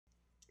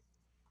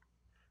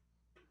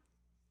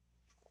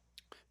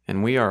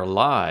And we are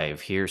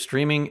live here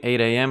streaming 8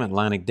 a.m.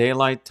 Atlantic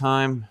Daylight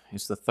Time.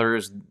 It's the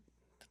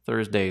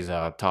Thursday's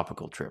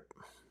topical trip.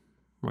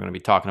 We're going to be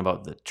talking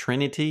about the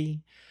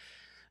Trinity,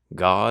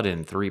 God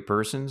in three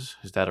persons.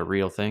 Is that a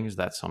real thing? Is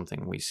that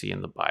something we see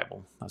in the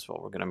Bible? That's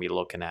what we're going to be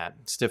looking at.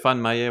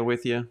 Stefan Maya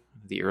with you.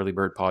 The Early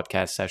Bird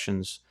Podcast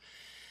Sessions.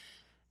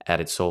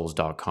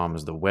 AddedSouls.com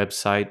is the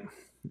website.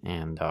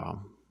 And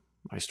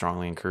I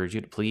strongly encourage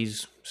you to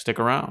please stick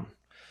around.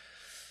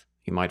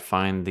 You might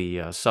find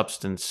the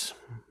substance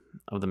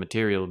of the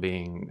material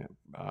being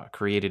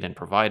created and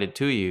provided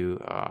to you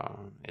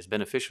is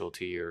beneficial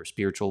to your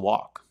spiritual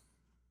walk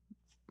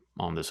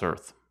on this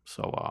earth.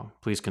 So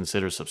please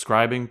consider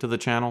subscribing to the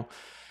channel,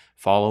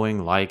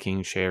 following,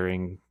 liking,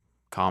 sharing,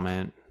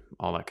 comment,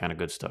 all that kind of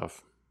good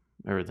stuff.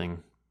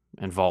 Everything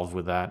involved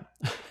with that.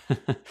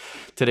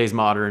 Today's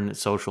modern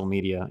social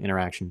media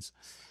interactions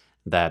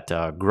that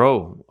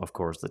grow, of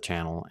course, the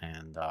channel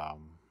and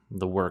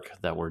the work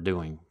that we're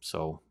doing.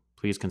 So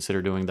please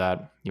consider doing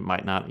that. You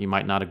might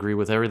not agree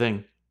with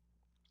everything,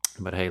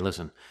 but hey,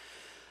 listen,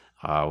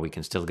 we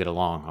can still get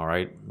along, all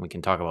right? We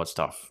can talk about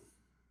stuff.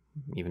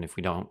 Even if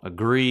we don't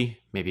agree,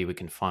 maybe we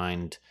can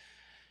find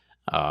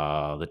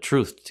the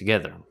truth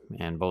together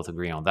and both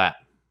agree on that.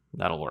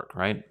 That'll work,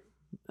 right?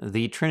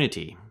 The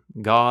Trinity,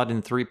 God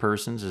in three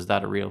persons, is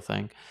that a real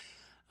thing?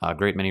 A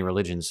great many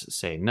religions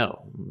say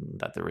no,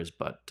 that there is,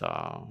 but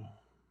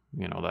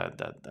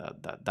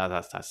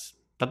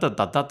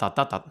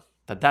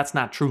that's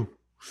not true.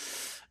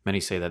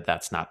 Many say that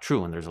that's not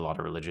true, and there's a lot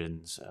of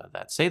religions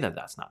that say that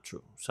that's not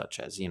true,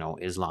 such as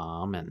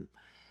Islam and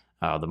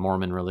the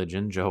Mormon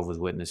religion, Jehovah's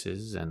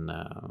Witnesses, and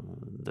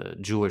the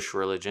Jewish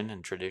religion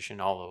and tradition.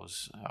 All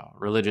those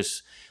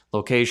religious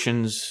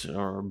locations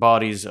or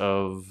bodies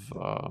of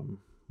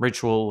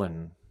ritual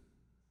and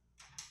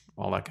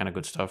all that kind of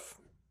good stuff,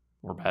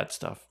 or bad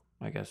stuff,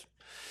 I guess.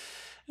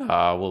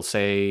 We'll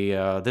say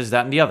this,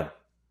 that, and the other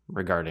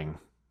regarding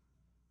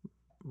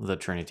the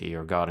Trinity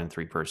or God in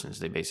three persons.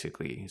 They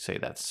basically say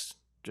that's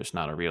just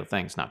not a real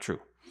thing. It's not true.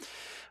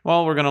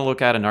 Well, we're going to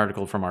look at an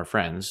article from our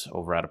friends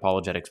over at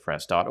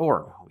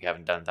apologeticspress.org. We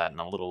haven't done that in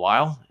a little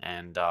while,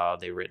 and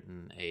they've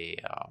written a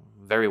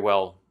very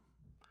well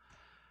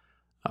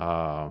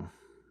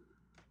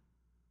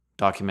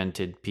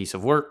documented piece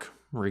of work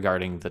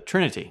regarding the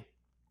Trinity.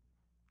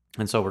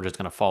 And so we're just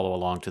going to follow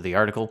along to the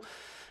article.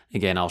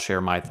 Again, I'll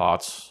share my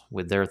thoughts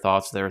with their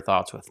thoughts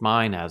with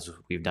mine, as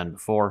we've done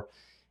before,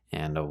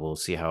 and we'll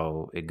see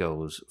how it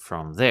goes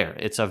from there.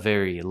 It's a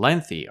very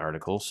lengthy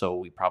article, so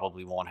we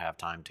probably won't have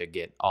time to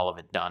get all of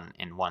it done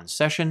in one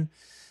session,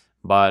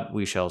 but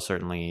we shall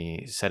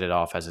certainly set it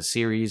off as a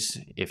series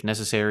if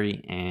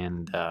necessary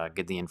and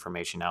get the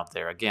information out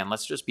there. Again,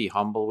 let's just be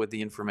humble with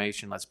the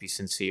information. Let's be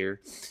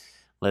sincere.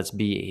 Let's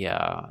be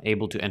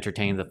able to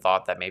entertain the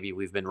thought that maybe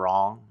we've been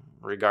wrong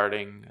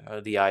regarding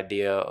the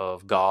idea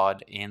of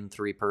God in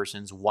three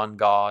persons, one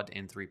God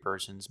in three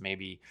persons.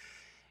 Maybe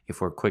if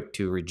we're quick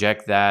to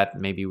reject that,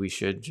 maybe we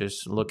should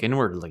just look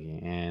inwardly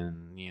and,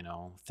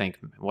 think,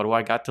 what do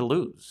I got to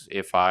lose?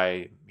 If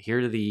I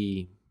hear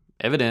the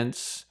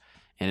evidence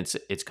and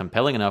it's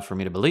compelling enough for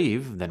me to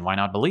believe, then why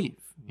not believe?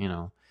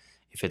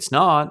 If it's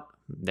not,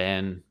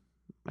 then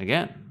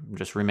again,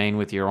 just remain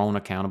with your own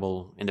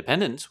accountable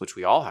independence, which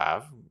we all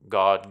have,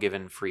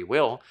 God-given free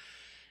will,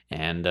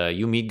 and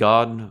you meet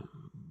God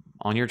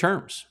on your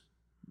terms.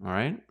 All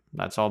right?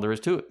 That's all there is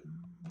to it.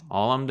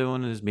 All I'm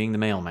doing is being the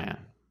mailman,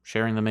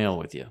 sharing the mail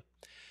with you.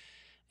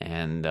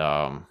 And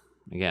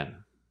again,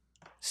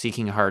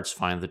 seeking hearts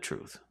find the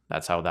truth.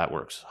 That's how that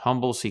works.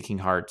 Humble, seeking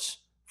hearts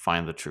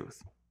find the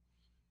truth.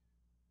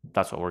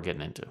 That's what we're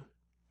getting into.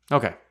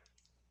 Okay.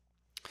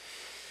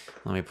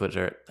 Let me put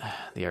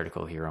the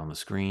article here on the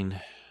screen.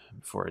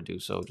 Before I do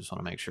so, just want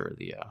to make sure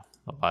the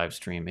live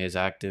stream is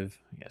active.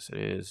 Yes, it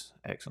is.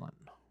 Excellent.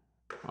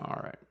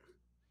 All right.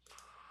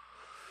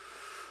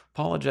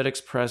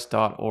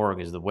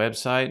 Apologeticspress.org is the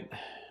website.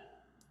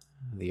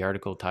 The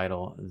article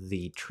title,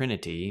 The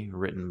Trinity,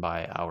 written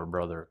by our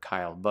brother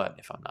Kyle Butt,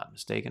 if I'm not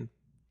mistaken.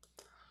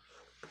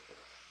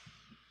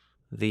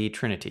 The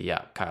Trinity,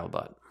 yeah, Kyle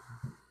Butt.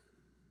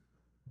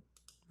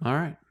 All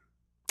right.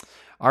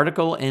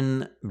 Article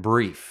in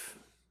brief.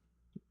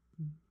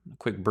 A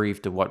quick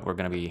brief to what we're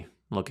going to be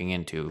looking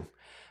into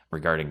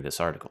regarding this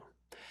article.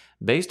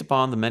 Based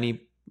upon the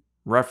many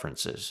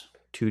references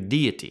to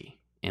deity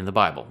in the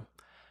Bible,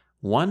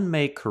 one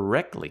may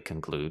correctly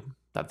conclude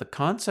that the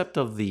concept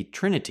of the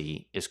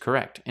Trinity is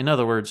correct. In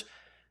other words,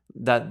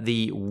 that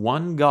the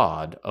one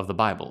God of the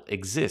Bible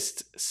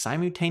exists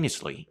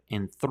simultaneously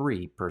in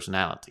three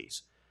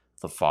personalities: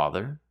 the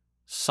Father,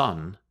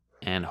 Son,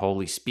 and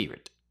Holy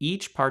Spirit,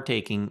 each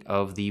partaking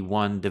of the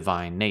one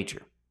divine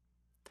nature.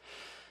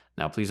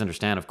 Now, please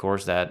understand, of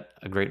course, that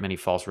a great many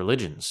false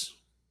religions,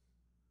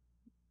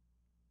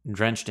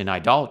 drenched in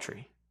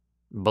idolatry,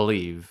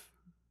 believe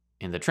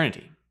in the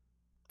Trinity.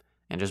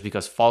 And just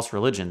because false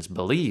religions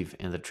believe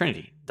in the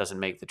Trinity doesn't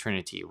make the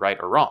Trinity right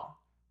or wrong.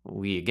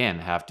 We, again,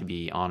 have to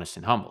be honest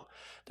and humble.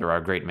 There are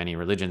a great many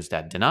religions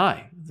that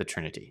deny the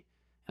Trinity,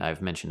 and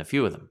I've mentioned a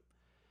few of them.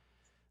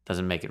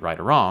 doesn't make it right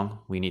or wrong.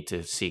 We need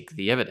to seek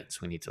the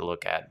evidence. We need to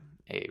look at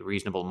a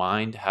reasonable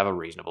mind, have a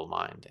reasonable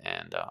mind,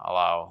 and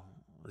allow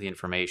the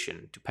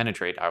information to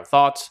penetrate our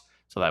thoughts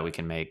so that we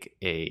can make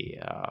a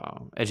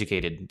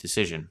educated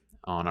decision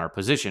on our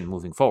position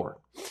moving forward.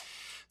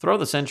 Throughout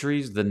the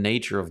centuries, the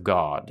nature of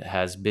God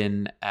has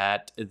been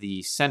at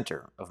the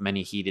center of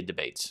many heated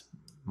debates,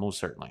 most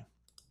certainly.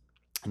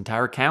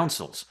 Entire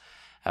councils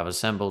have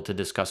assembled to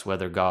discuss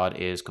whether God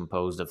is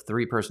composed of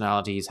three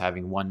personalities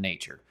having one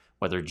nature,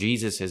 whether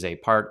Jesus is a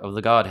part of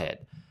the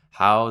Godhead,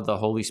 how the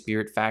Holy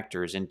Spirit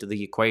factors into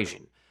the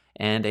equation,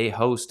 and a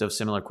host of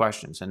similar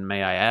questions. And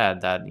may I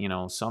add that,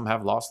 some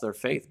have lost their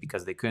faith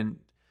because they couldn't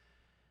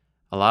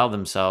allow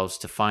themselves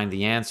to find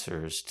the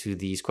answers to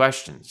these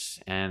questions.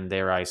 And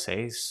dare I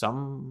say,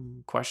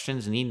 some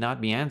questions need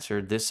not be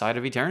answered this side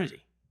of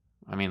eternity.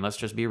 I mean, let's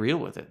just be real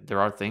with it.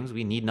 There are things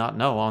we need not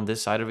know on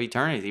this side of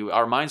eternity.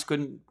 Our minds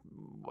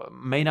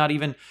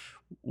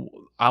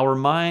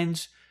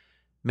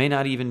may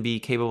not even be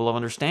capable of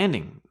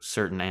understanding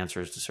certain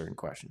answers to certain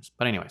questions.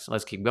 But anyways,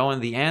 let's keep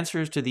going. The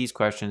answers to these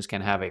questions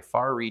can have a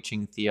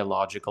far-reaching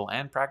theological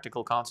and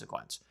practical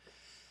consequence.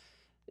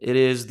 It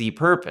is the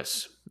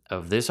purpose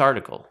of this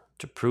article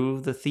to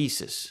prove the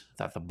thesis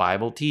that the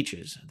Bible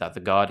teaches that the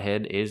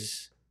Godhead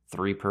is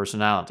three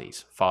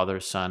personalities,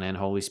 Father, Son, and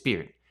Holy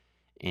Spirit,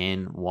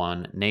 in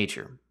one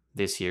nature.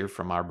 This here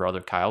from our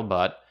brother Kyle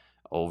Butt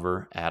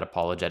over at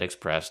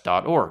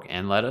apologeticspress.org.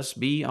 And let us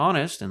be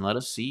honest and let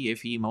us see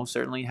if he most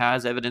certainly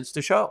has evidence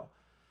to show.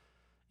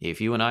 If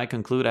you and I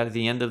conclude at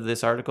the end of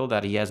this article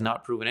that he has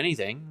not proven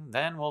anything,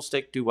 then we'll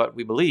stick to what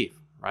we believe,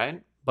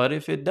 right? But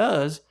if it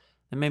does,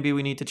 then maybe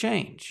we need to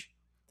change.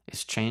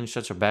 Is change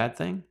such a bad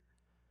thing?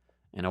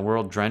 In a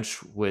world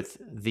drenched with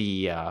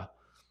the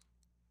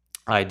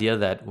idea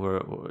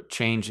that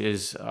change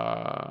is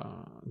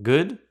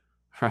good,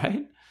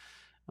 right?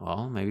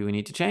 Well, maybe we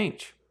need to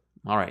change.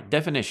 All right,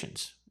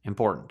 definitions.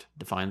 Important.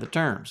 Define the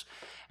terms.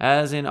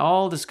 As in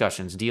all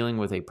discussions dealing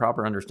with a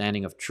proper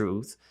understanding of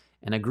truth,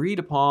 an agreed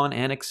upon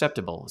and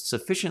acceptable,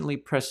 sufficiently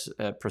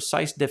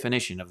precise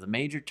definition of the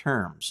major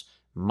terms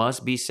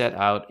must be set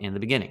out in the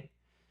beginning.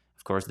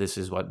 Of course, this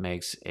is what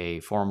makes a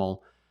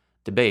formal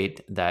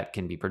debate that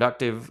can be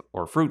productive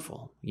or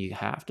fruitful. You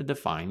have to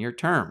define your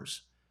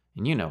terms.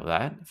 And you know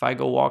that. If I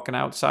go walking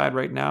outside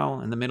right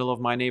now in the middle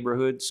of my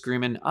neighborhood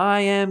screaming,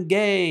 "I am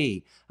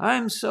gay.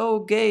 I'm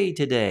so gay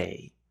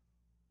today."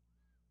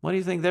 What do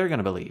you think they're going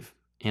to believe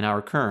in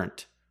our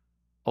current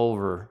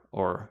over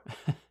or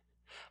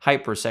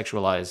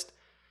hypersexualized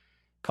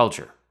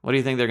culture? What do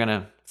you think they're going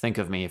to think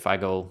of me if I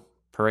go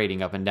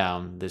parading up and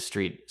down this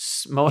street,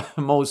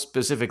 most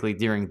specifically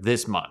during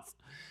this month?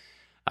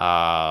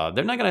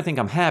 They're not going to think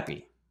I'm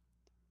happy.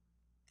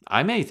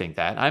 I may think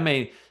that. I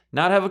may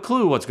not have a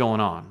clue what's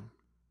going on.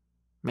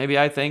 Maybe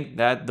I think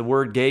that the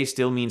word gay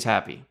still means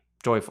happy,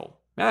 joyful.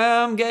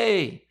 I'm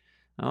gay.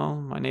 Oh,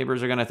 my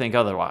neighbors are going to think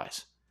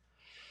otherwise.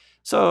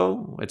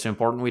 So it's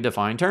important we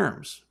define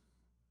terms,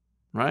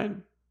 right?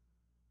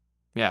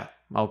 Yeah,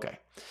 okay.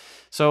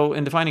 So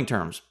in defining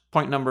terms,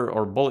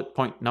 bullet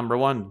point number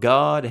 1,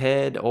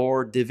 Godhead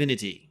or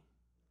divinity.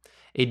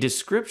 A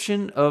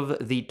description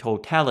of the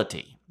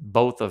totality,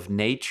 both of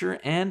nature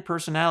and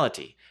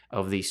personality,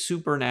 of the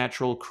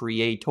supernatural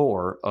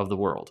creator of the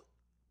world.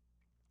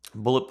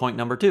 Bullet point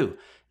number 2,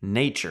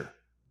 nature.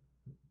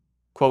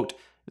 Quote,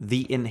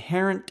 the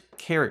inherent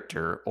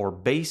character or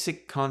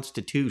basic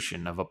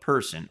constitution of a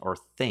person or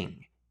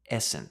thing,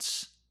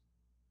 essence.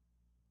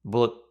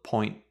 Bullet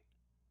point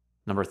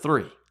number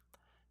 3,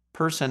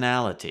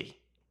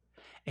 personality.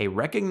 A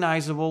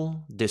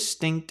recognizable,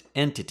 distinct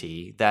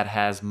entity that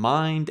has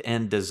mind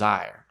and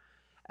desire,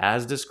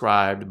 as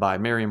described by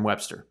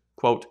Merriam-Webster.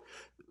 Quote,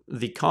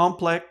 the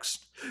complex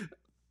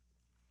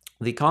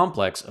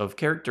of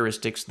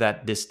characteristics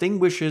that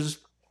distinguishes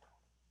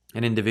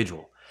an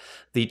individual,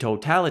 the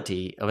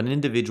totality of an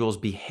individual's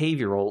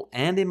behavioral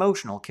and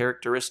emotional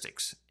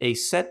characteristics, a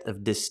set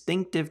of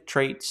distinctive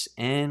traits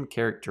and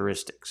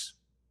characteristics.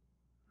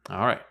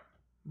 All right,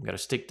 we've got to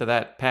stick to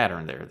that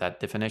pattern there, that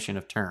definition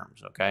of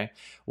terms, okay?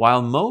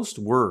 While most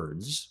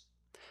words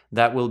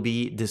that will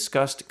be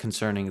discussed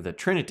concerning the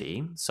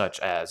Trinity, such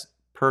as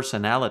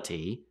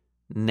personality,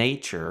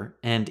 nature,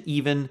 and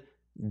even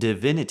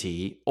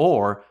divinity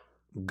or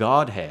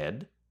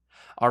Godhead,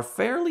 are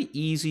fairly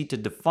easy to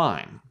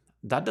define,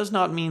 that does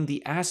not mean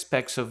the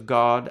aspects of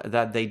God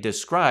that they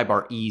describe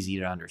are easy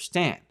to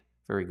understand.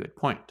 Very good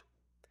point.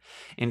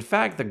 In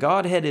fact, the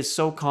Godhead is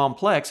so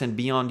complex and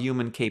beyond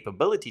human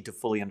capability to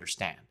fully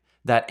understand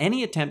that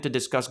any attempt to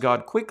discuss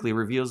God quickly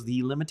reveals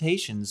the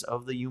limitations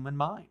of the human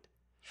mind.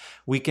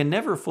 We can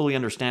never fully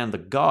understand the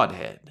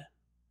Godhead.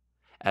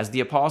 As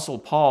the Apostle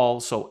Paul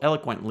so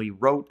eloquently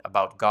wrote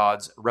about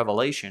God's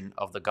revelation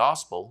of the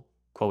gospel,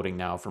 quoting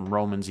now from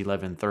Romans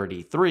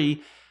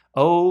 11:33,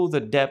 "Oh, the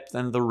depth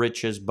and the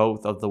riches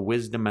both of the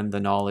wisdom and the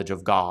knowledge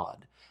of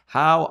God!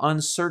 How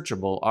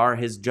unsearchable are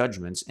his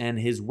judgments and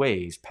his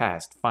ways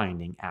past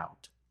finding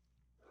out."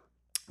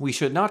 We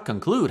should not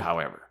conclude,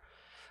 however,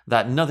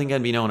 that nothing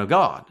can be known of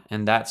God.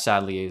 And that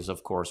sadly is,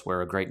 of course,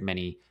 where a great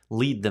many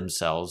lead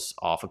themselves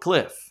off a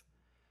cliff.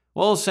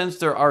 Well, since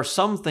there are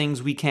some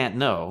things we can't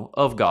know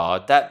of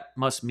God, that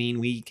must mean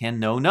we can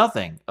know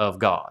nothing of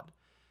God.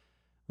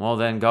 Well,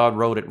 then God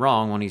wrote it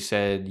wrong when he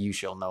said, "You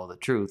shall know the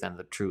truth, and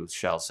the truth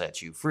shall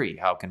set you free."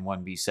 How can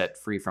one be set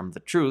free from the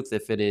truth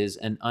if it is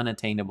an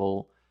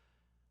unattainable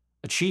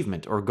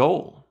achievement or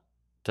goal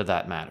to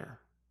that matter?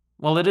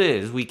 Well, it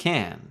is. We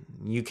can.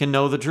 You can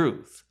know the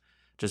truth.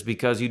 Just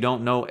because you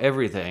don't know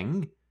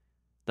everything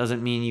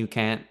doesn't mean you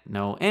can't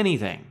know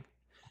anything.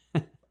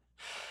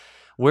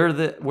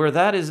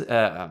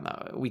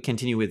 We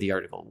continue with the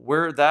article.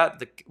 Were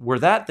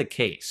that the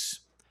case,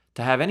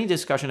 to have any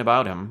discussion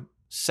about him,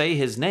 say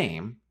his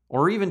name,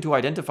 or even to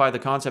identify the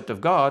concept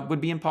of God would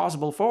be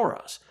impossible for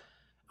us.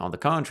 On the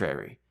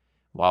contrary,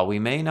 while we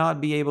may not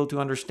be able to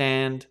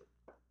understand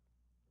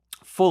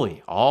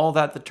fully all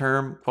that the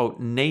term, quote,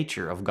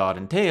 nature of God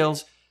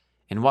entails,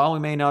 and while we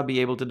may not be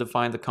able to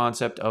define the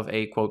concept of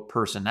a, quote,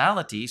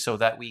 personality so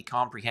that we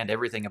comprehend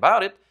everything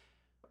about it,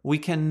 we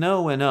can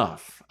know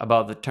enough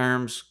about the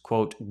terms,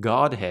 quote,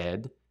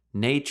 Godhead,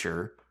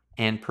 nature,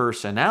 and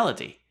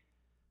personality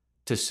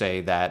to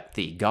say that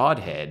the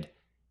Godhead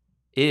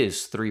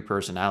is three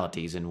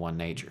personalities in one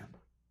nature.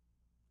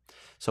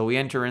 So we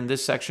enter in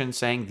this section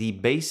saying the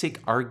basic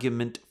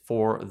argument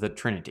for the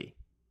Trinity.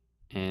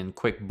 In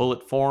quick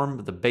bullet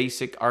form, the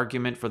basic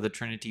argument for the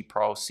Trinity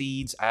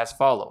proceeds as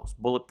follows.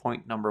 Bullet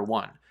point number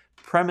 1.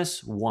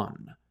 Premise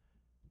 1.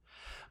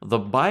 The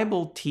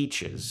Bible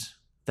teaches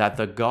that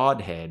the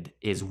Godhead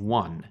is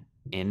one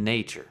in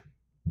nature.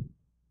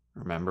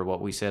 Remember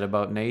what we said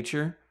about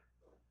nature?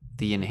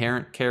 The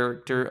inherent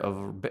character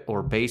of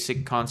or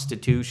basic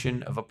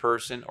constitution of a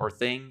person or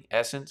thing,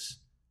 essence?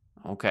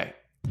 Okay.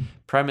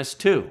 Premise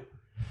 2.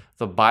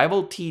 The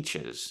Bible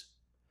teaches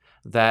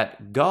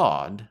that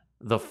God,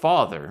 the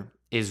Father,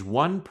 is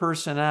one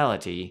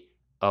personality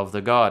of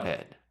the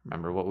Godhead.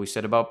 Remember what we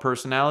said about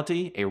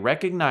personality? A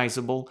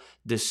recognizable,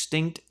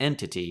 distinct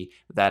entity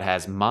that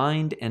has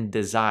mind and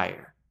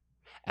desire.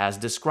 As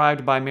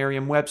described by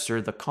Merriam-Webster,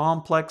 the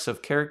complex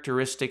of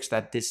characteristics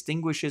that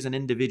distinguishes an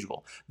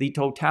individual, the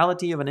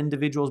totality of an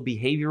individual's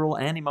behavioral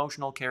and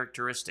emotional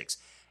characteristics,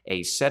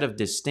 a set of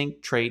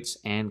distinct traits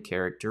and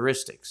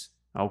characteristics.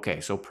 Okay,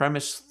 so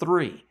premise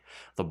 3.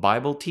 The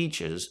Bible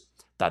teaches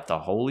that the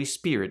Holy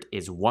Spirit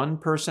is one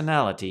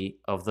personality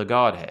of the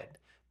Godhead.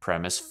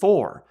 Premise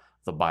 4.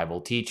 The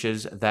Bible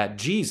teaches that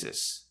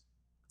Jesus,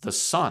 the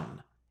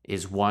Son,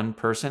 is one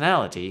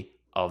personality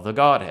of the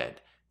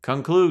Godhead.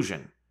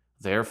 Conclusion.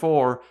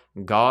 Therefore,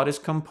 God is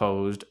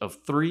composed of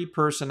three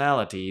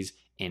personalities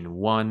in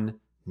one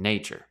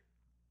nature.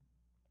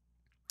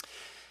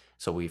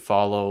 So we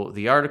follow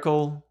the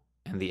article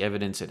and the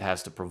evidence it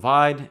has to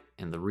provide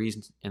and the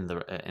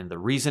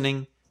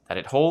reasoning that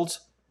it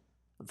holds.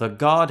 The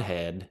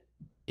Godhead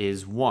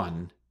is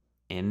one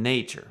in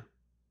nature.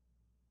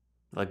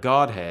 The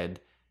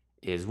Godhead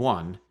is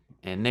one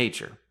in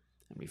nature.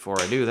 And before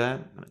I do that,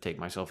 I'm going to take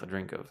myself a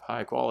drink of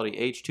high quality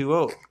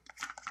H2O.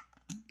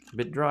 A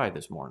bit dry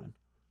this morning.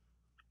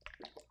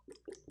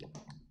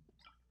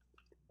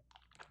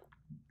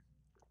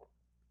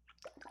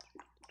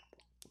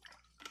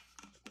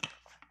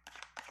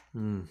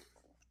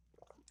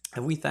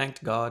 Have we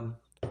thanked God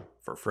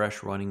for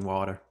fresh running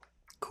water?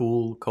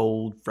 Cool,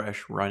 cold,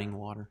 fresh running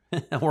water.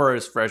 Or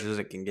as fresh as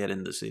it can get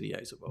in the city,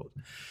 I suppose.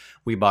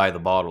 We buy the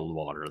bottled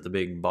water, the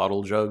big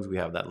bottle jugs. We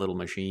have that little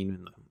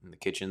machine in the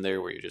kitchen there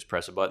where you just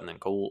press a button and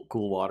cool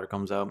water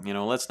comes out. You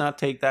know, let's not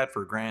take that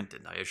for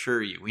granted. I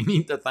assure you, we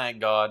need to thank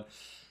God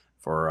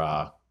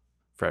for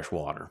fresh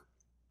water.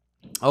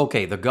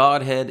 Okay, the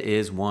Godhead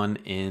is one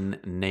in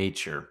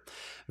nature.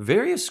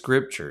 Various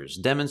scriptures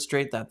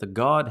demonstrate that the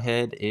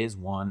Godhead is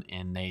one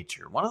in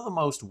nature. One of the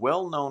most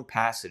well-known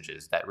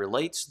passages that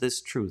relates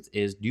this truth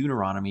is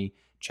Deuteronomy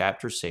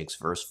chapter 6,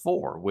 verse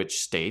 4, which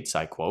states,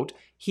 I quote,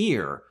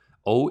 "Hear,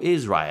 O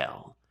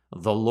Israel,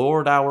 the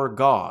Lord our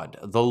God,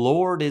 the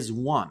Lord is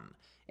one."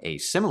 A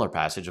similar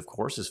passage, of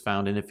course, is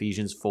found in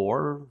Ephesians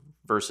 4,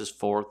 verses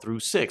 4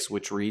 through 6,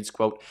 which reads,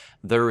 quote,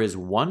 "There is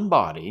one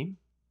body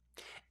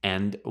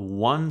and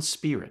one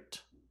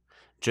Spirit,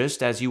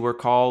 just as you were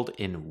called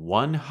in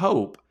one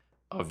hope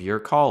of your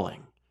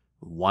calling,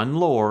 one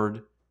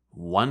Lord,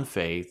 one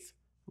faith,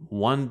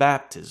 one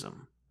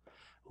baptism,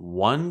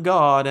 one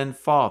God and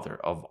Father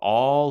of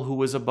all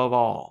who is above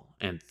all,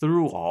 and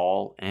through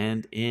all,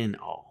 and in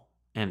all."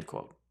 End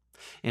quote.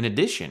 In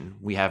addition,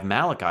 we have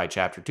Malachi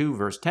chapter 2,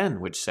 verse 10,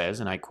 which says,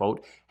 and I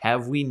quote,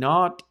 "Have we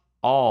not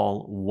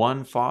all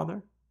one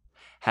Father?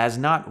 Has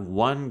not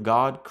one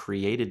God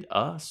created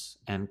us?"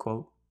 End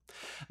quote.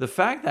 The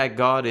fact that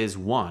God is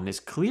one is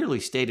clearly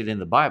stated in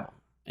the Bible,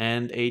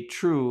 and a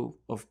true,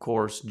 of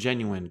course,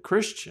 genuine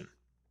Christian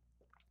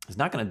is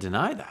not going to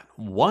deny that.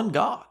 One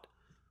God.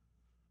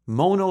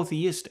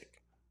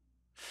 Monotheistic.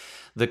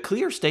 The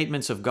clear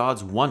statements of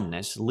God's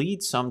oneness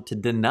lead some to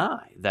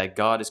deny that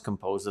God is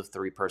composed of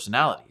three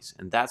personalities,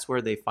 and that's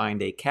where they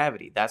find a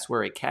cavity. That's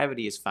where a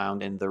cavity is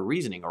found in their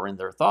reasoning or in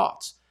their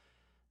thoughts.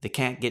 They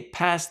can't get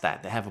past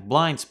that. They have a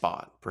blind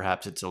spot.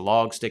 Perhaps it's a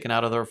log sticking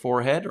out of their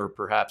forehead, or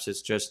perhaps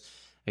it's just,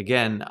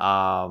 again,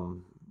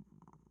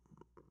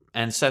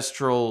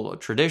 ancestral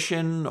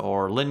tradition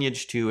or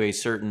lineage to a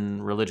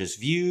certain religious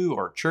view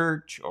or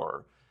church,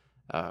 or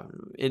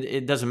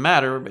it doesn't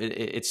matter.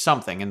 It's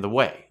something in the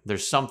way.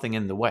 There's something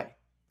in the way.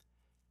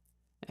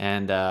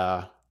 And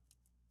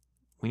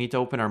we need to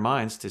open our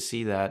minds to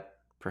see that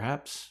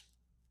perhaps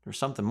there's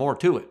something more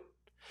to it.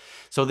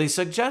 So they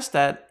suggest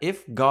that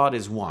if God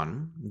is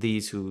one,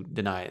 these who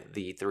deny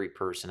the three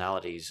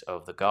personalities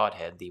of the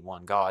Godhead, the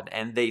one God,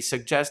 and they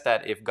suggest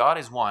that if God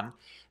is one,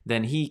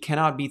 then he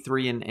cannot be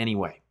three in any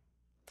way.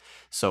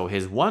 So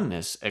his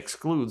oneness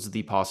excludes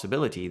the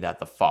possibility that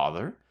the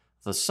Father,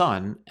 the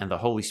Son, and the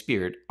Holy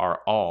Spirit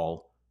are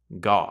all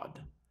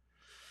God.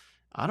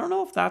 I don't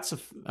know if that's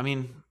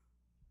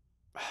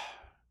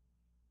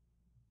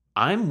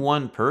I'm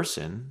one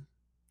person.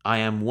 I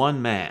am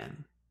one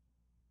man.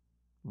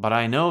 But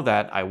I know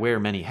that I wear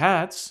many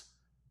hats.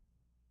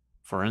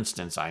 For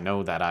instance, I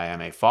know that I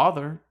am a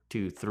father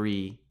to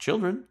 3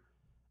 children.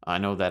 I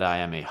know that I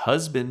am a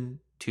husband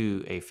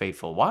to a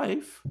faithful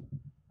wife.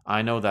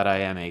 I know that I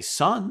am a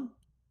son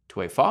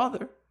to a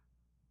father.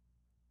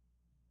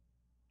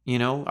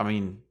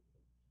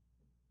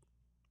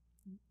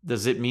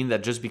 Does it mean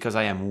that just because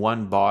I am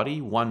one body,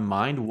 one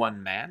mind,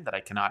 one man, that I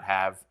cannot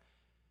have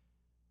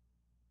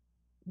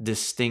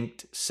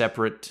distinct,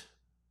 separate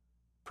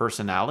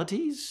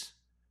personalities?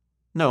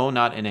 No,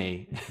 not in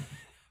a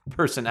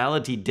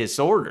personality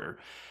disorder.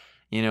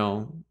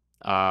 I'm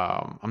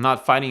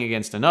not fighting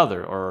against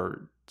another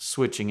or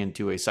switching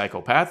into a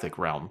psychopathic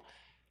realm,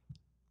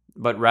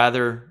 but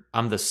rather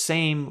I'm the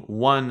same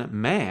one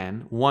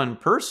man, one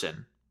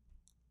person,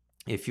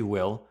 if you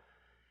will,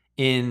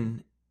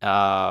 in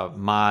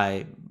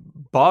my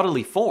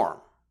bodily form,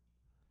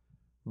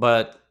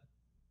 but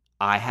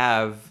I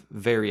have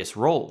various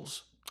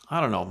roles.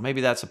 I don't know.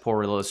 Maybe that's a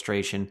poor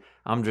illustration.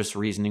 I'm just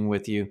reasoning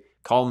with you.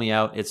 Call me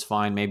out. It's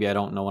fine. Maybe I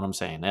don't know what I'm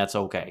saying. That's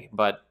okay.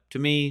 But to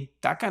me,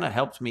 that kind of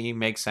helps me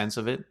make sense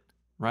of it,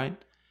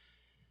 right?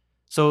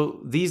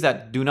 So these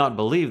that do not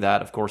believe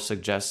that, of course,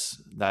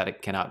 suggests that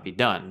it cannot be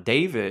done.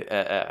 David,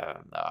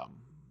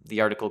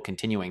 the article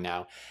continuing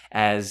now,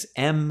 as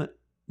M.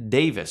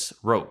 Davis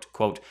wrote,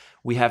 quote,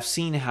 "We have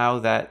seen how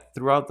that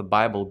throughout the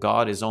Bible,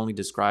 God is only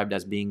described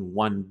as being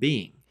one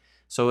being.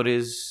 So it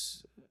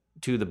is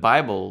to the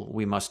Bible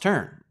we must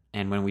turn.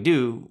 And when we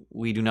do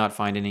not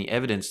find any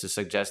evidence to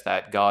suggest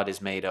that God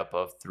is made up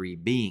of 3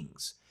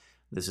 beings."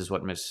 This is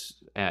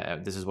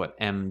what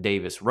M.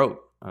 Davis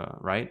wrote,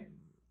 right?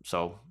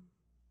 So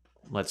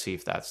let's see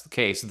if that's the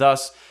case.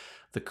 Thus,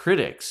 the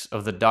critics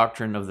of the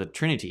doctrine of the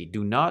Trinity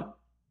do not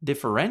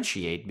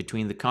differentiate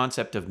between the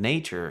concept of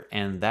nature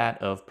and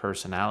that of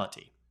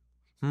personality.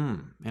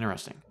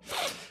 Interesting.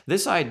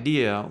 This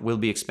idea will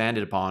be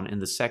expanded upon in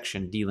the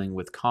section dealing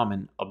with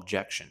common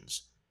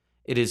objections.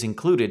 It is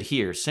included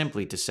here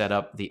simply to set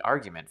up the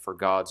argument for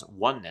God's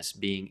oneness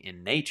being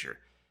in nature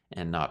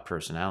and not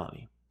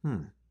personality.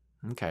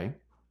 Okay.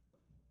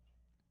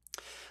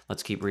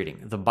 Let's keep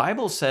reading. The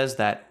Bible says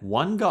that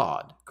one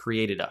God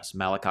created us,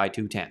 Malachi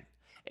 2:10.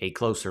 A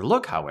closer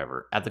look,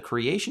 however, at the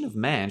creation of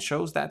man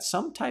shows that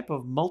some type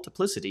of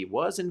multiplicity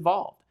was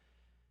involved.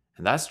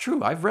 And that's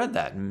true. I've read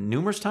that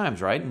numerous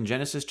times, right? In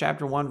Genesis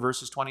chapter 1,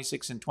 verses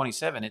 26 and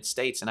 27, it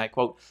states, and I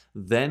quote,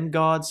 "Then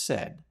God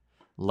said,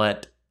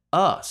 let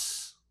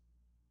us,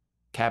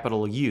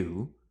 capital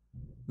U,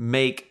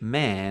 make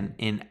man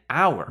in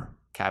our,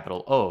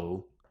 capital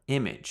O,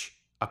 image,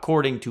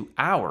 according to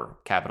our,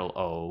 capital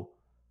O,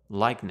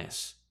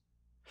 likeness.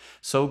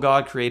 So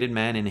God created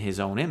man in his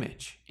own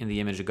image. In the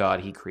image of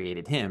God, he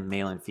created him.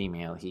 Male and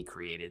female, he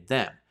created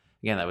them."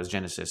 Again, that was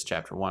Genesis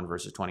chapter 1,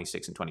 verses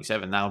 26 and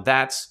 27. Now,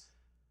 that's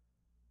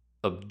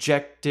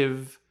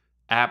objective,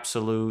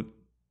 absolute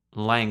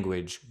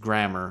language,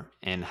 grammar,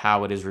 and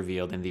how it is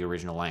revealed in the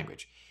original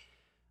language.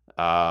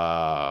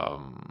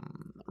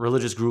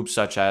 Religious groups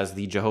such as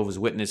the Jehovah's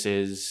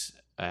Witnesses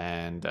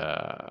and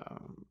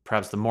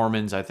perhaps the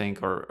Mormons, I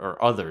think,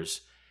 or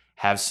others,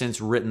 have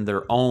since written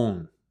their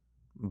own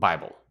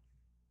Bible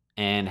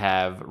and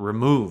have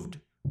removed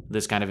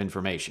this kind of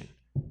information,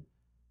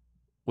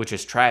 which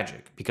is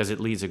tragic because it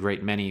leads a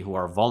great many who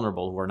are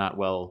vulnerable, who are not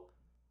well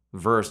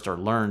versed or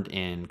learned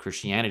in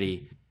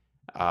Christianity,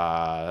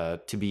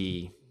 to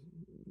be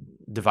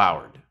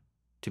devoured,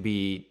 to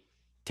be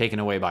taken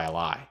away by a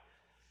lie,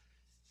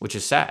 which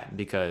is sad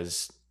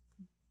because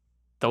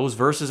those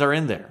verses are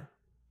in there.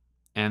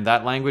 And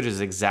that language is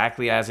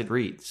exactly as it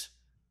reads,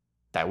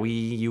 that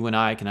you and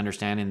I can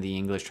understand in the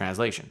English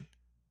translation.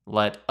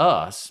 Let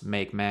us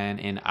make man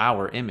in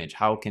our image.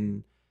 How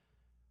can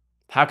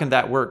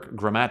that work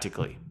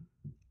grammatically?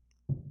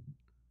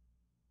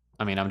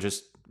 I mean, I'm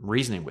just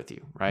reasoning with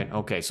you, right?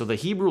 Okay, so the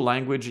Hebrew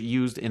language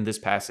used in this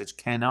passage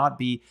cannot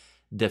be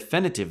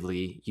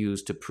definitively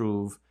used to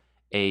prove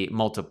a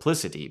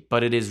multiplicity,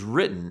 but it is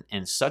written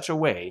in such a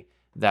way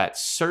that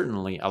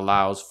certainly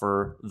allows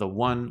for the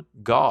one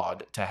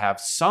God to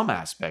have some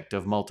aspect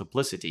of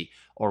multiplicity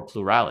or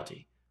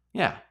plurality.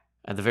 Yeah,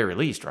 at the very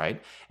least,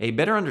 right? A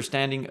better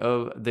understanding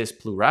of this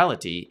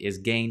plurality is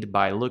gained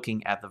by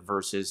looking at the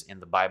verses in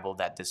the Bible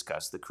that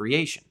discuss the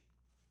creation.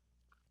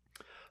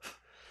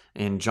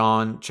 In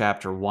John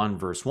chapter 1,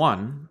 verse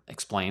 1,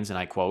 explains, and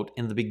I quote,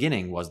 "In the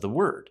beginning was the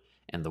Word,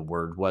 and the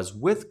Word was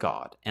with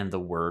God, and the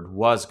Word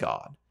was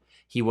God.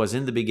 He was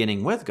in the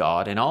beginning with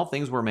God, and all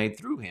things were made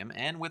through him,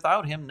 and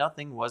without him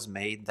nothing was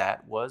made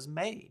that was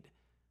made."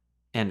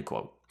 End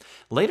quote.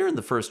 Later in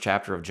the first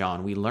chapter of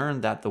John, we learn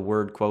that the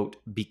Word, quote,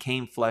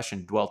 "became flesh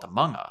and dwelt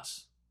among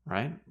us,"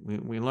 right?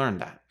 We learned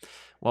that.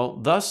 Well,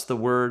 thus the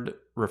Word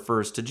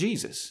refers to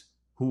Jesus,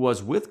 who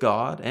was with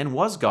God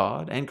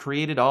and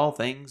created all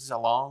things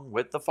along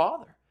with the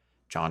Father.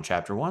 John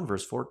chapter 1,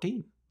 verse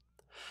 14.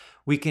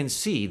 We can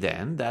see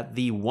then that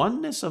the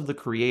oneness of the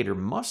Creator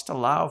must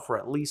allow for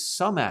at least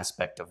some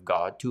aspect of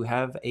God to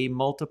have a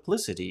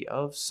multiplicity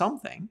of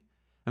something.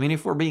 I mean,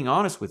 if we're being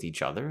honest with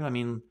each other,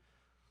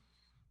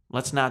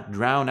 let's not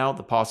drown out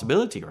the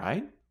possibility,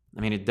 right?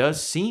 It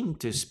does seem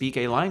to speak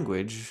a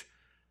language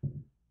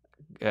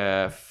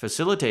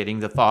facilitating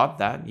the thought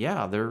that,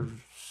 yeah, there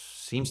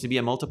seems to be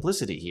a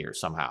multiplicity here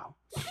somehow.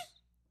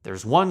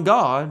 There's one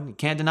God, you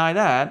can't deny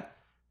that,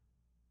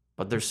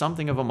 but there's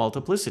something of a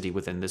multiplicity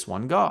within this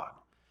one God.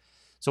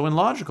 So in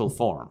logical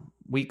form,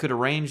 we could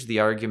arrange the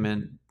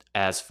argument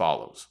as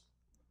follows.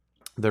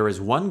 There is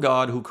one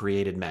God who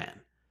created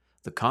man.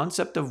 The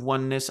concept of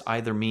oneness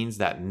either means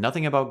that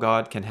nothing about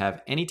God can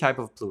have any type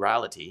of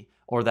plurality,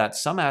 or that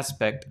some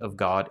aspect of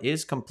God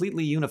is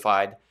completely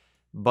unified,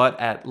 but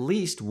at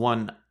least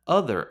one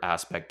other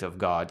aspect of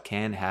God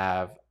can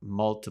have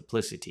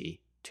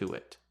multiplicity to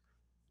it.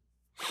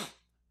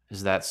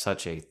 Is that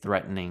such a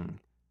threatening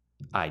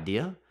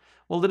idea?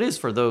 Well, it is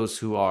for those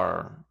who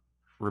are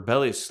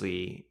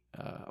rebelliously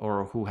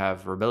or who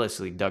have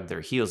rebelliously dug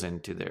their heels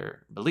into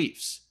their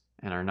beliefs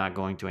and are not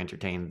going to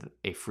entertain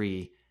a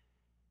free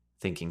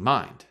thinking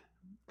mind.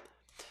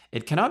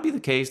 It cannot be the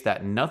case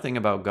that nothing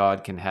about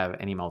God can have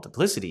any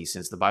multiplicity,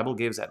 since the Bible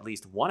gives at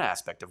least one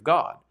aspect of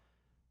God,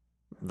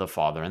 the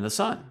Father and the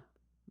Son.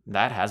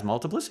 That has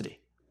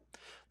multiplicity.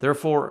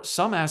 Therefore,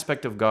 some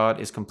aspect of God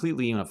is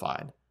completely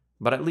unified,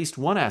 but at least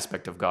one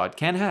aspect of God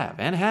can have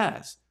and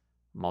has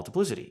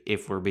multiplicity,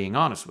 if we're being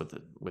honest with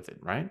it,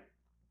 right?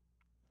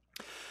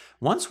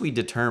 Once we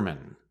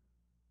determine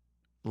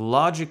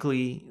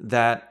logically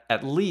that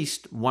at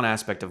least one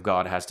aspect of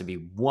God has to be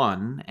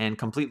one and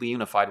completely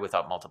unified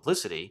without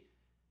multiplicity,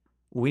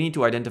 we need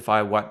to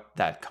identify what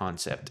that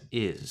concept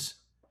is.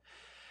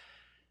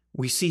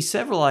 We see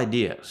several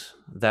ideas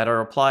that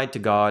are applied to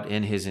God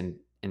in his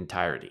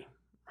entirety,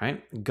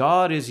 right?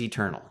 God is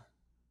eternal,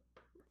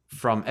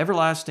 from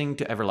everlasting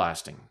to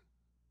everlasting.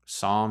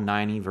 Psalm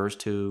 90, verse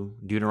 2,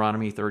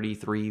 Deuteronomy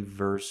 33,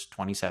 verse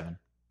 27.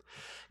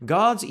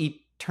 God's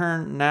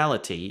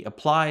eternality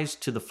applies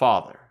to the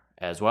Father,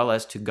 as well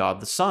as to God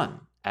the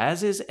Son,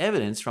 as is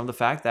evidenced from the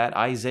fact that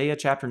Isaiah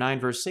chapter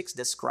 9, verse 6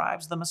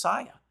 describes the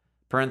Messiah,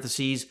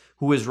 parentheses,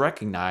 who is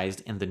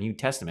recognized in the New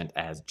Testament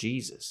as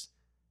Jesus,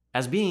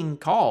 as being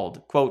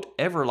called, quote,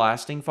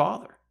 everlasting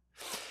Father.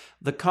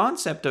 The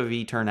concept of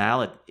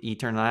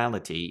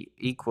eternality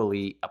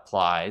equally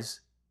applies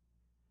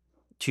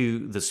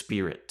to the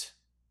Spirit.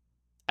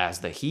 As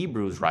the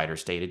Hebrews writer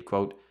stated,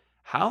 quote,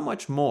 how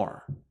much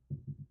more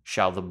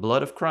shall the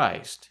blood of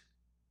Christ,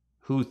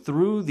 who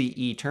through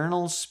the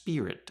eternal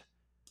Spirit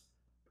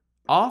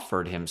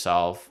offered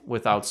himself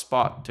without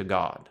spot to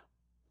God.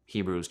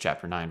 Hebrews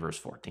chapter 9, verse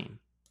 14.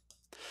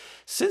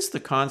 Since the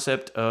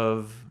concept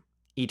of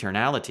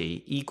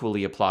eternality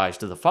equally applies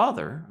to the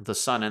Father, the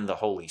Son, and the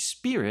Holy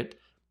Spirit,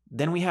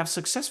 then we have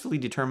successfully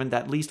determined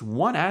at least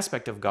one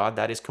aspect of God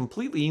that is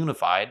completely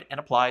unified and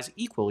applies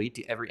equally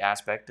to every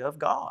aspect of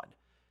God.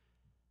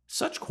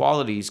 Such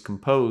qualities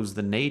compose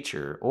the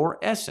nature or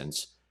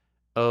essence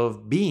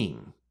of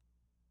being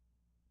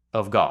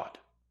of God,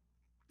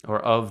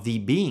 or of the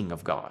being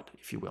of God,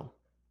 if you will.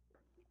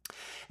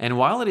 And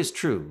while it is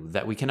true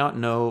that we cannot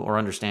know or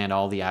understand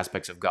all the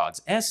aspects of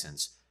God's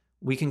essence,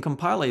 we can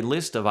compile a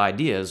list of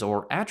ideas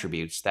or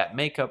attributes that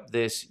make up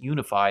this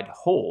unified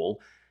whole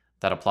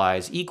that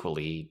applies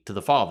equally to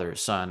the Father,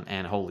 Son,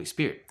 and Holy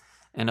Spirit.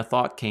 And a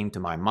thought came to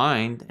my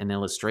mind, an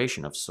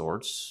illustration of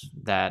sorts,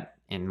 that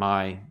in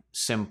my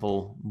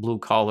simple,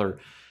 blue-collar,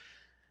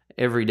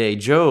 everyday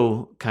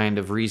Joe kind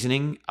of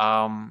reasoning,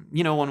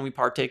 when we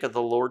partake of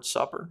the Lord's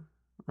Supper,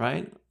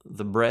 right?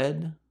 The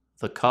bread,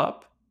 the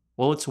cup.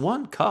 Well, it's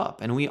one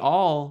cup, and we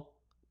all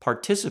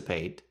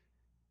participate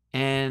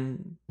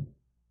and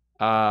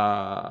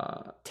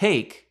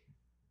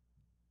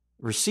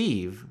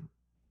receive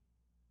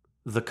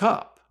the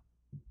cup.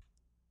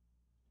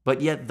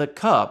 But yet the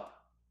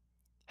cup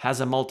has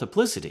a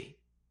multiplicity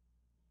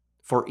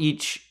for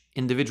each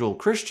individual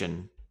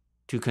Christian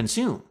to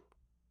consume.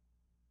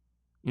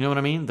 You know what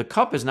I mean? The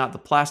cup is not the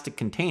plastic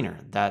container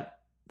that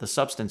the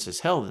substance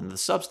is held in. The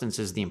substance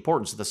is the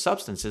importance. The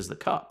substance is the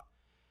cup.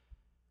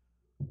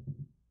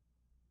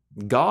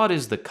 God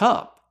is the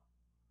cup,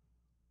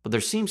 but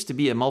there seems to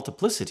be a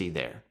multiplicity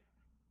there.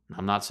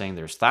 I'm not saying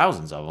there's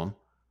thousands of them,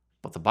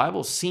 But the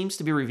Bible seems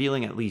to be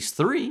revealing at least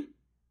three,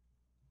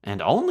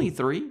 and only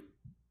three.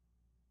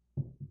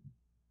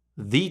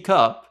 The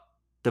cup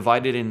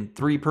divided in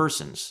three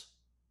persons,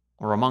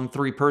 or among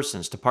three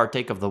persons to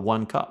partake of the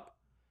one cup.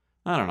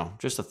 I don't know,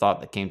 just a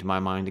thought that came to my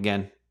mind.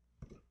 Again,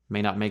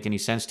 may not make any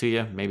sense to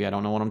you. Maybe I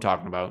don't know what I'm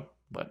talking about.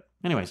 But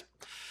anyways,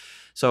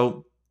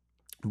 so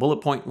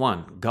bullet point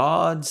 1,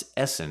 God's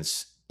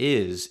essence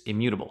is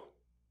immutable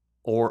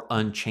or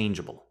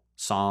unchangeable.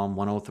 Psalm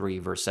 103,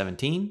 verse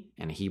 17,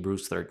 and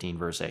Hebrews 13,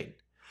 verse 8.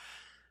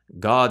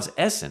 God's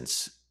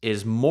essence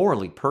is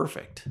morally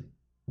perfect.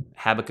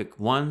 Habakkuk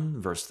 1,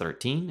 verse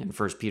 13, and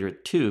 1 Peter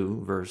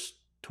 2, verse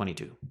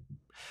 22.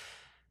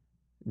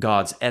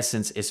 God's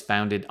essence is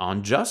founded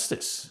on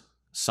justice.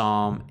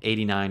 Psalm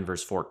 89,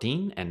 verse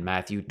 14, and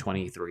Matthew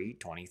 23,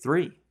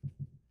 23.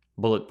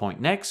 Bullet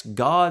point next,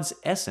 God's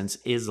essence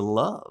is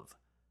love.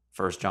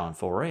 1 John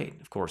 4,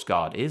 8. Of course,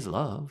 God is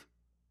love.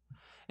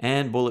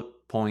 And bullet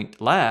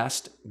point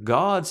last,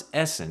 God's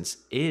essence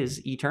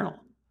is eternal.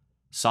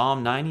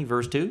 Psalm 90,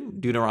 verse 2,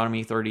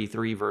 Deuteronomy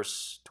 33,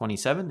 verse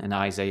 27, and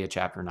Isaiah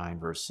chapter 9,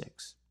 verse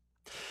 6.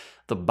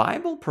 The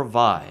Bible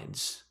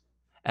provides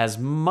a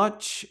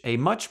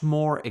much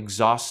more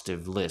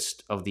exhaustive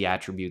list of the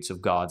attributes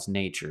of God's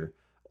nature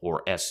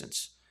or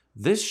essence.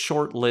 This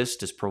short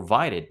list is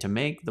provided to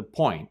make the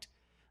point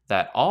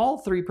that all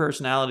three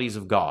personalities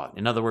of God,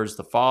 in other words,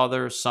 the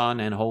Father, Son,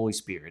 and Holy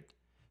Spirit,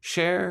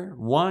 share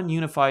one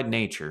unified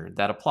nature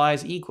that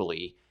applies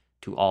equally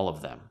to all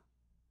of them.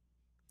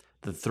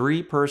 The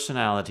three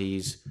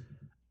personalities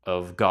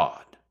of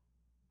God.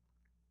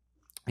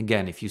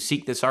 Again, if you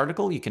seek this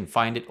article, you can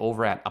find it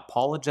over at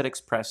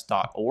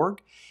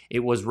apologeticspress.org. It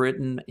was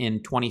written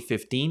in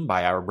 2015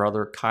 by our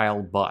brother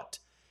Kyle Butt.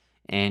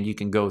 And you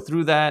can go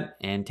through that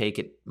and take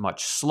it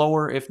much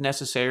slower if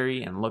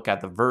necessary and look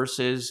at the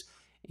verses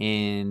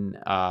with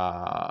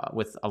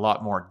a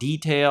lot more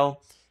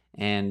detail.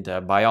 And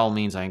by all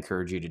means, I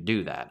encourage you to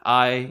do that.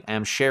 I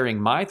am sharing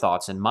my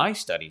thoughts and my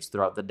studies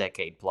throughout the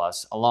decade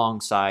plus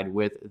alongside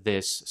with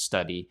this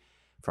study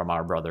from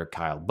our brother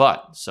Kyle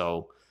Butt.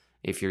 So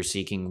if you're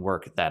seeking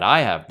work that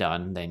I have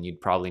done, then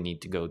you'd probably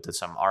need to go to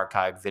some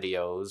archived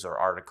videos or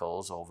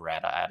articles over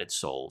at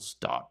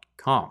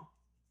addedsouls.com.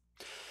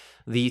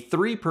 The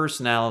three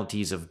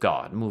personalities of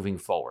God moving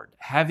forward,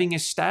 having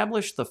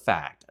established the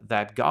fact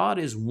that God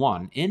is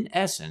one in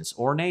essence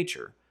or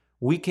nature,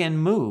 we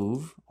can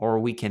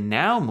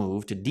now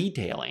move to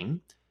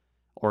detailing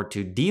or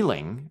to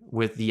dealing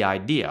with the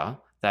idea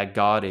that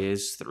God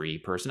is three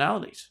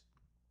personalities.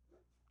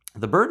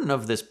 The burden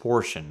of this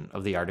portion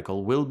of the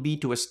article will be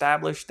to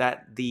establish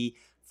that the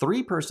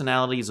three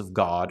personalities of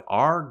God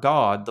are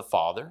God the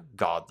Father,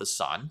 God the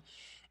Son,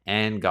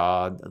 and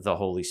God the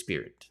Holy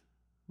Spirit.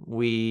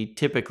 We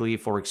typically,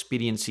 for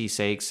expediency's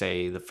sake,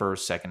 say the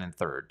first, second, and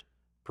third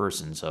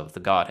persons of the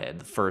Godhead,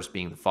 the first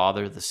being the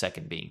Father, the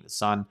second being the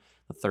Son,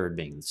 the third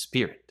being the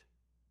Spirit.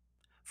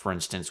 For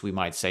instance, we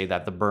might say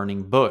that the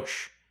burning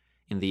bush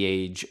in the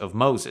age of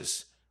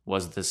Moses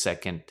was the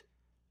second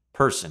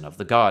person of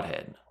the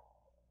Godhead,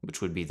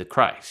 which would be the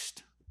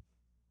Christ.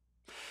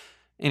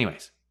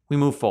 Anyways, we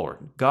move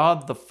forward.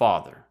 God the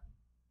Father.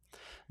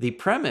 The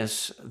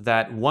premise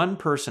that one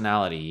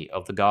personality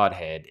of the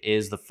Godhead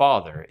is the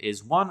Father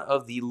is one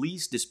of the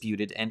least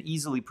disputed and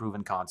easily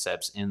proven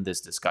concepts in this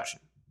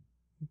discussion.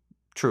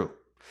 True.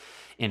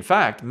 In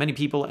fact, many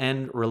people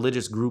and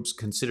religious groups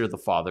consider the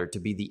Father to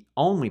be the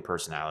only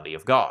personality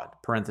of God,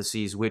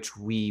 parentheses, which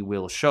we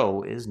will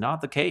show is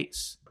not the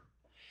case.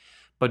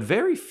 But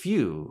very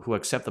few who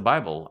accept the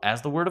Bible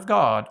as the Word of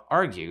God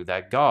argue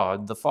that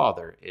God the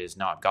Father is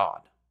not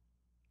God.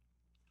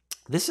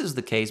 This is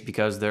the case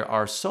because there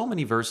are so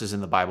many verses in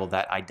the Bible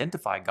that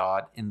identify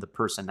God in the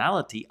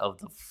personality of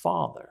the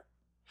Father.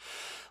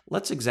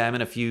 Let's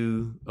examine a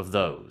few of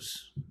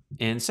those.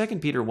 In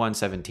 2 Peter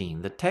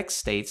 1:17, the text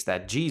states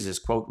that Jesus,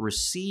 quote,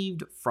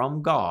 received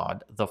from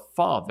God the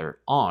Father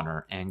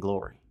honor and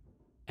glory,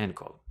 end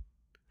quote.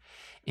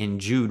 In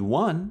Jude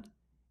 1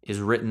 is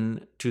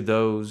written to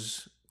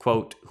those,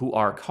 quote, who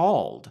are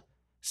called,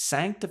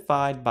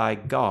 sanctified by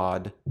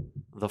God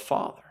the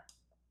Father,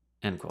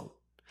 end quote.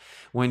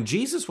 When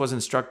Jesus was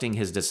instructing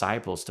his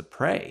disciples to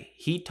pray,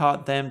 he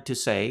taught them to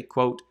say,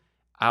 quote,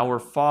 Our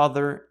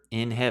Father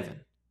in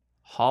heaven,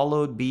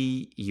 hallowed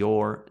be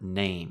your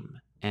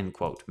name, end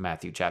quote,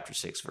 Matthew chapter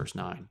 6, verse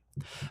 9.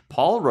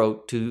 Paul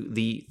wrote to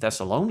the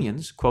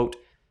Thessalonians, quote,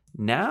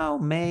 Now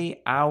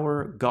may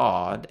our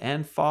God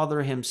and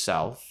Father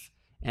himself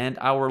and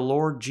our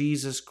Lord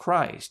Jesus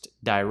Christ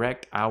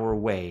direct our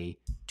way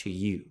to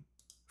you.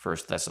 1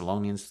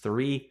 Thessalonians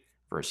 3,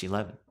 verse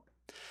 11.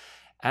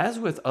 As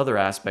with other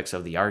aspects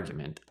of the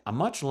argument, a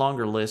much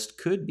longer list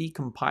could be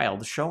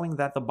compiled showing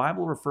that the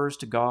Bible refers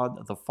to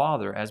God the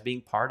Father as being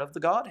part of the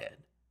Godhead.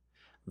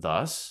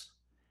 Thus,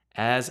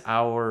 as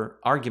our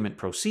argument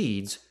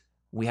proceeds,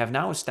 we have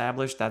now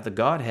established that the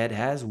Godhead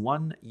has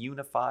one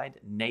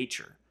unified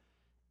nature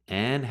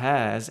and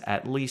has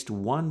at least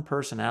one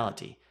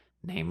personality,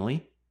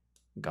 namely,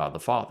 God the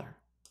Father.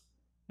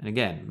 And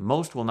again,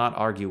 most will not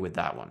argue with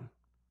that one.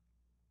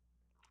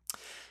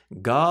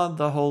 God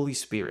the Holy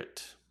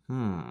Spirit.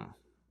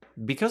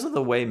 Because of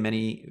the way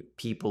many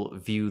people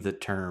view the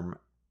term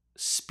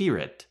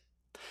spirit,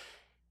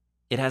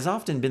 it has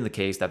often been the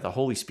case that the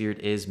Holy Spirit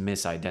is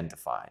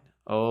misidentified.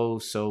 Oh,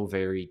 so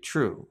very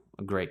true.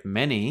 A great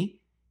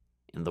many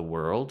in the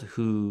world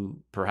who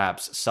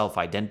perhaps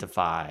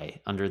self-identify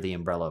under the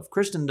umbrella of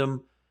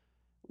Christendom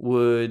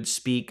would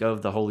speak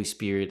of the Holy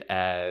Spirit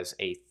as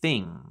a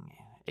thing,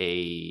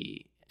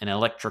 an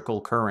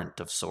electrical current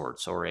of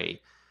sorts, or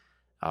a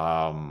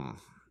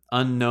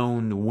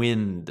unknown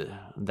wind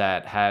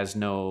that has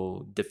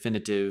no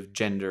definitive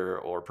gender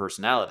or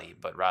personality,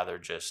 but rather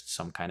just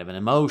some kind of an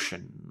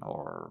emotion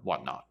or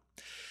whatnot.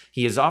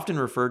 He is often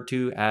referred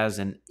to as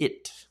an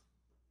it,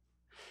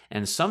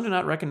 and some do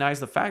not recognize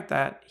the fact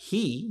that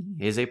he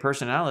is a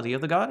personality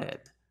of the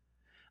Godhead.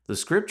 The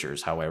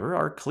scriptures, however,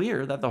 are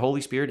clear that the Holy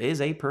Spirit is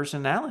a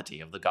personality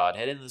of the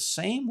Godhead in the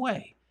same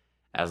way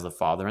as the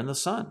Father and the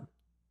Son.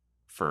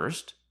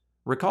 First,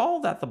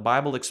 recall that the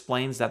Bible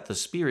explains that the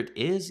Spirit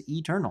is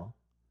eternal.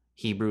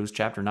 Hebrews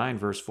chapter 9,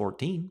 verse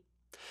 14.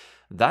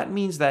 That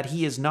means that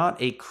he is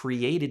not a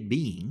created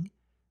being,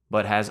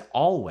 but has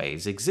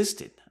always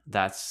existed.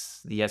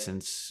 That's the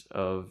essence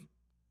of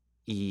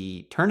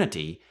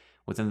eternity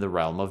within the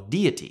realm of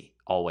deity.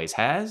 Always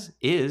has,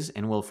 is,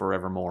 and will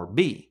forevermore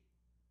be.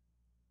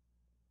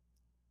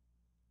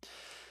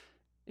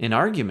 In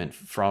argument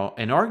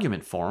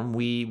form,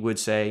 we would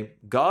say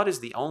God is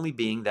the only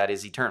being that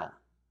is eternal.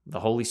 The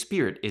Holy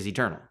Spirit is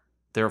eternal.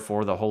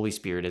 Therefore, the Holy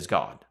Spirit is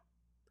God.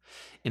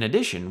 In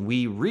addition,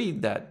 we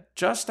read that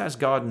just as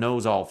God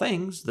knows all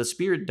things, the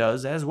Spirit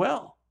does as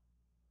well.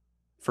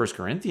 1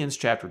 Corinthians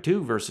chapter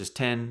 2, verses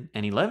 10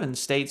 and 11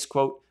 states,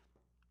 quote,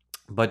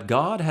 "But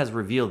God has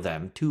revealed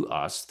them to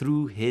us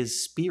through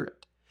his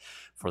Spirit.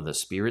 For the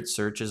Spirit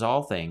searches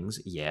all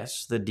things,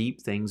 yes, the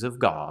deep things of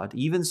God.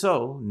 Even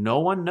so, no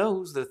one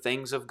knows the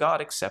things of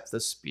God except the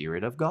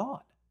Spirit of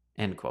God."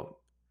 End quote.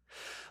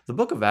 The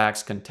book of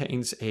Acts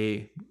contains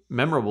a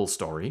memorable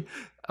story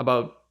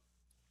about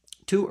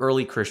two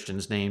early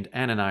Christians named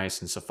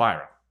Ananias and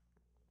Sapphira.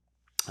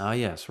 Ah,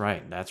 yes,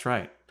 right, that's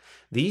right.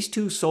 These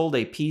two sold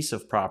a piece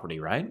of property,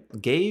 right?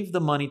 Gave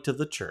the money to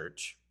the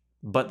church,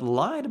 but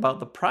lied about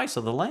the price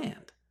of the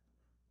land.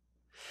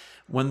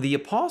 When the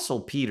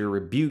apostle Peter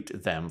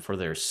rebuked them for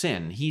their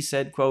sin, he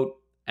said, quote,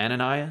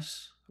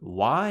 "Ananias,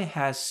 why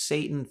has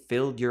Satan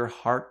filled your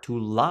heart to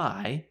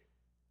lie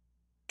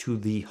to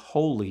the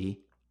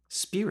Holy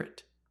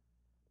Spirit?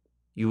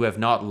 You have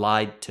not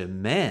lied to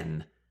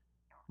men,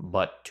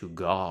 but to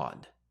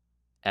God."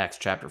 Acts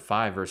chapter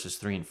 5, verses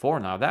 3 and 4.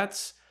 Now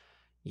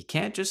you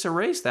can't just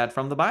erase that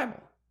from the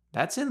Bible.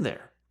 That's in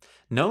there.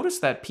 Notice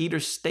that Peter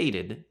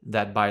stated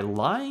that by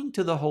lying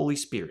to the Holy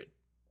Spirit,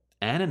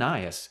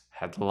 Ananias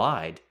had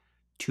lied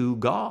to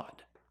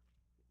God,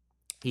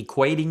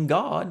 equating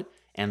God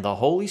and the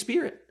Holy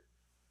Spirit.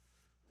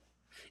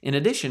 In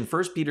addition,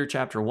 1 Peter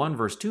chapter 1,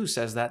 verse 2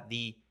 says that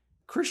the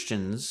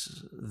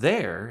Christians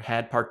there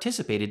had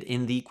participated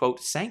in the, quote,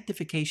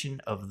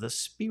 "sanctification of the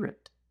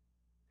Spirit."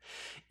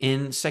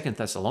 In 2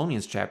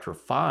 Thessalonians chapter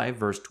 5,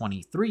 verse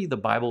 23, the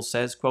Bible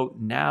says, quote,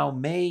 "Now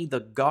may the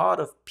God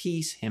of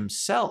peace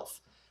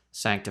himself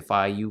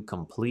sanctify you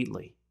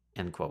completely,"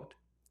 end quote.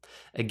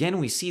 Again,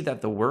 we see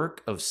that the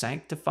work of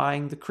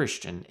sanctifying the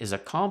Christian is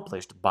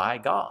accomplished by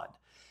God,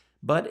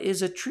 but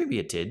is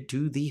attributed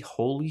to the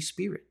Holy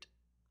Spirit.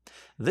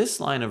 This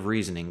line of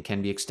reasoning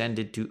can be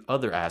extended to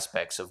other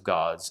aspects of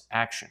God's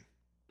action.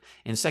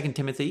 In 2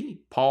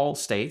 Timothy, Paul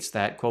states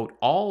that, quote,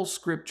 "all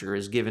scripture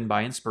is given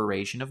by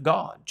inspiration of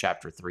God,"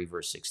 chapter 3,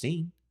 verse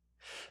 16.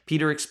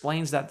 Peter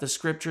explains that the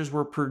scriptures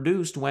were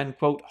produced when,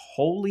 quote,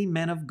 "holy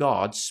men of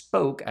God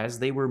spoke as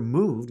they were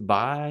moved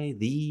by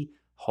the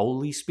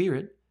Holy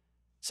Spirit,"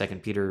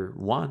 2 Peter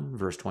 1,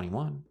 verse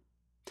 21.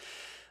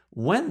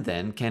 When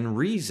then can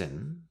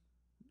reason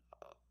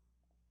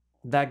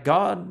that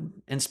God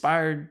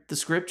inspired the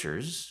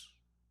scriptures?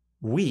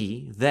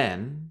 We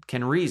then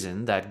can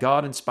reason that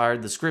God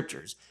inspired the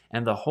scriptures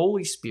and the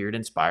Holy Spirit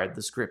inspired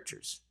the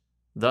scriptures.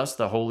 Thus,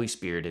 the Holy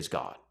Spirit is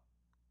God.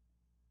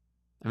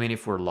 I mean,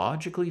 if we're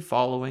logically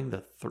following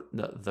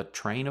the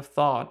train of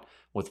thought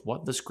with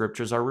what the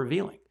scriptures are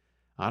revealing,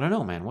 I don't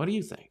know, man. What do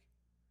you think?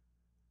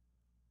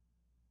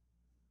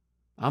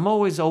 I'm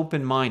always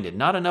open-minded.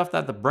 Not enough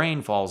that the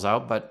brain falls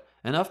out, but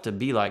enough to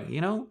be like,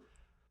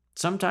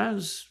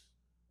 sometimes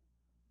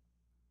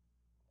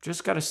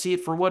just got to see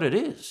it for what it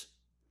is.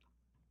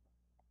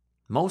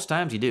 Most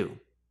times you do.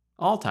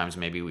 All times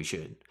maybe we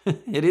should.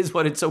 It is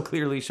what it so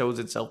clearly shows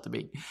itself to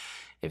be.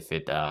 If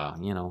it,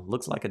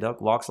 looks like a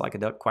duck, walks like a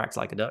duck, quacks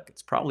like a duck,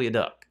 it's probably a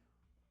duck,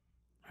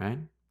 right?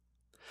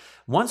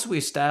 Once we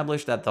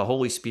establish that the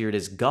Holy Spirit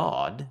is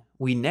God,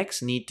 we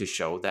next need to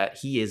show that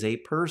he is a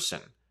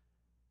person,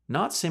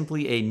 not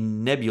simply a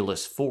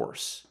nebulous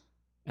force,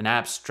 an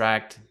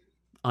abstract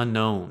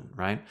unknown,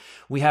 right?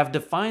 We have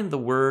defined the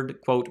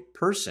word, quote,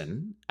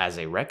 "person" as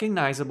a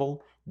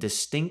recognizable,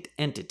 distinct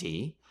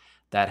entity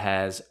that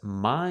has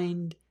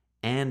mind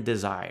and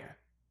desire.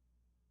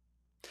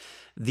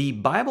 The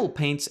Bible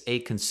paints a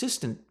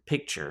consistent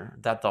picture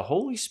that the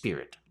Holy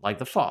Spirit, like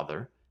the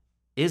Father,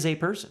 is a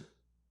person.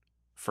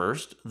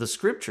 First, the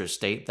scriptures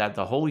state that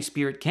the Holy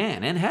Spirit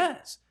can and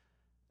has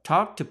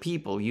talked to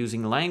people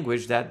using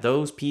language that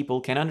those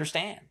people can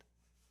understand.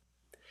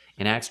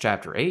 In Acts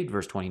chapter 8,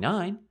 verse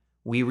 29,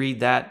 we read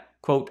that,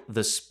 quote,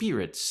 "The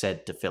Spirit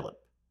said to Philip,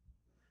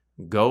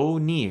 'Go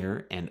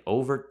near and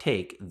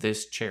overtake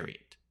this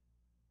chariot.'"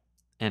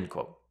 End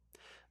quote.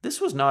 This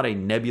was not a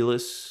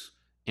nebulous,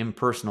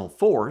 impersonal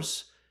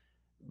force,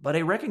 but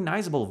a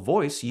recognizable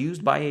voice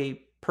used by a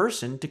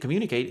person to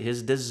communicate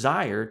his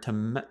desire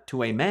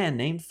to a man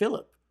named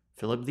Philip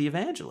the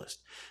evangelist.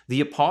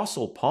 The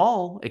Apostle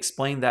Paul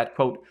explained that,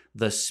 quote,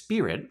 "The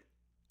Spirit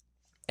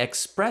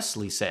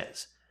expressly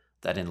says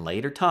that in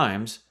later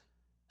times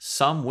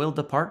some will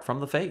depart from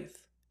the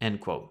faith,"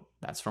 end quote.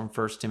 That's from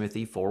 1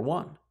 Timothy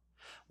 4:1.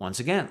 Once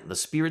again, the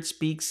Spirit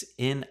speaks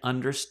in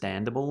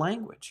understandable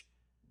language.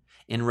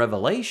 In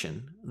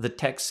Revelation, the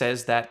text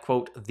says that,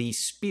 quote, "The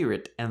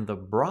Spirit and the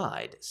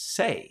bride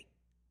say,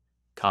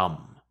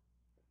 'Come.'"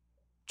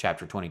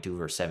 Chapter 22,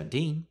 verse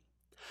 17.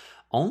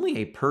 Only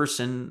a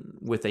person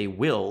with a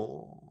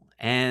will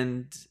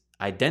and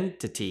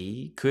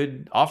identity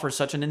could offer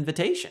such an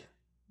invitation.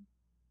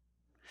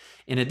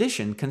 In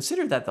addition,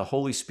 consider that the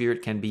Holy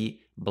Spirit can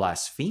be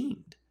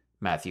blasphemed.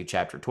 Matthew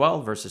chapter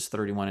 12, verses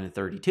 31 and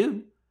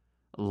 32.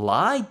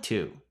 Lied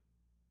to.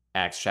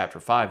 Acts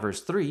chapter 5,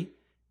 verse 3.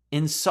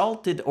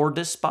 Insulted or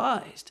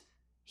despised.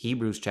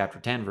 Hebrews chapter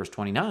 10, verse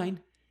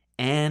 29.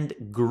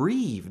 And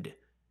grieved.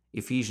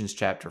 Ephesians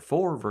chapter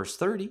 4, verse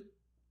 30.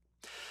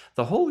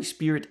 The Holy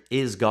Spirit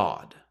is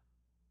God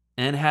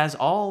and has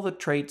all the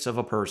traits of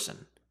a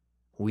person.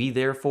 We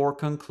therefore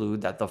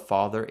conclude that the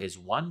Father is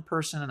one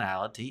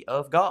personality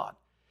of God,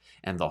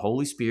 and the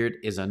Holy Spirit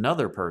is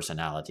another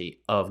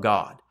personality of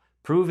God,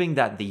 proving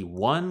that the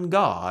one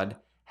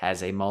God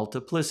has a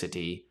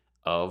multiplicity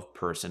of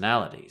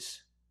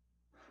personalities.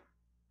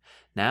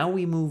 Now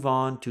we move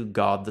on to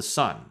God the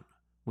Son.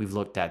 We've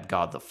looked at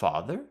God the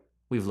Father.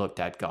 We've looked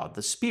at God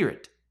the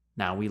Spirit.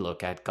 Now we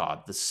look at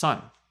God the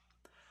Son.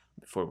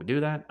 Before we do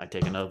that, I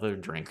take another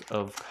drink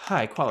of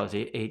high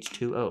quality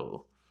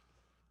H2O.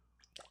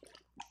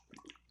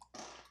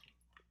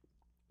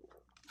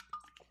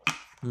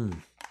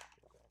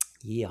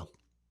 Yeah.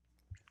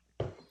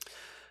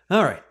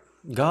 All right,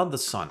 God the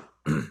Son.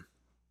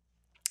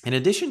 In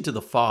addition to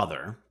the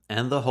Father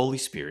and the Holy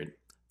Spirit,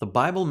 the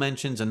Bible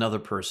mentions another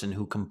person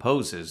who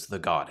composes the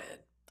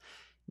Godhead,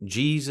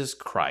 Jesus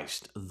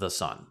Christ the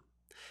Son.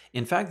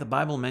 In fact, the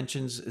Bible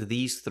mentions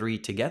these three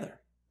together.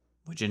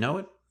 Would you know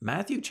it?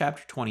 Matthew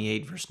chapter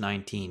 28, verse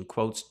 19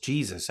 quotes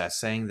Jesus as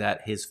saying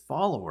that his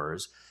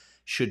followers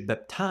should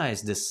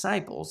baptize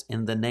disciples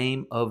in the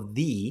name of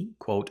the,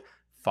 quote,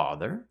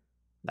 Father,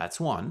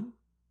 that's one,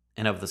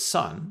 and of the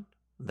Son,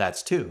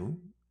 that's two,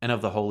 and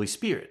of the Holy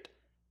Spirit,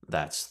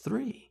 that's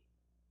three.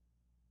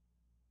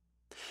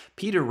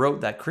 Peter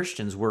wrote that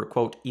Christians were,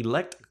 quote,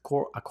 elect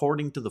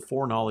according to the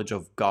foreknowledge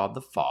of God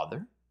the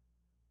Father,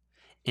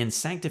 in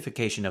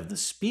sanctification of the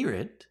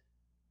Spirit,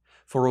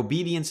 for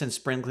obedience and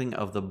sprinkling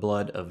of the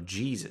blood of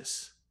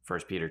Jesus.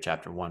 1 Peter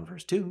chapter 1,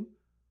 verse 2.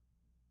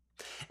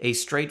 A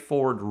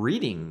straightforward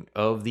reading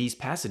of these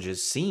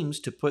passages seems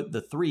to put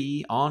the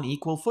three on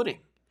equal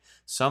footing.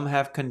 Some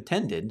have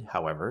contended,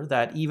 however,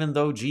 that even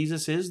though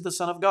Jesus is the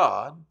Son of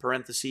God,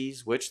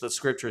 parentheses, which the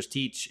scriptures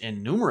teach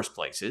in numerous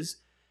places,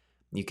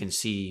 you can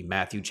see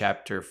Matthew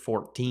chapter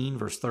 14,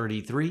 verse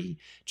 33,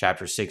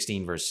 chapter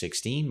 16, verse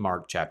 16,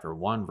 Mark chapter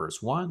 1,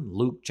 verse 1,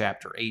 Luke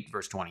chapter 8,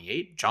 verse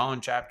 28, John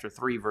chapter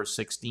 3, verse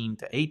 16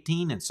 to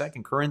 18, and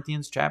 2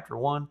 Corinthians chapter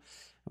 1,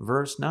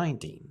 verse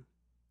 19.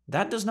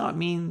 That does not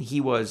mean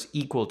he was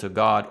equal to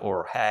God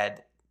or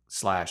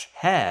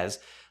had/has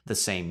the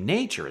same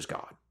nature as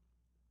God.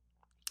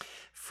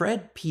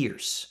 Fred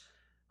Pierce,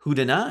 who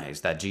denies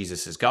that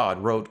Jesus is God,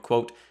 wrote,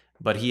 quote,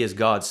 "But he is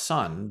God's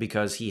son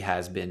because he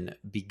has been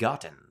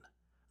begotten.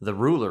 The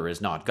ruler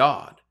is not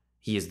God.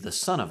 He is the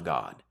Son of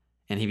God,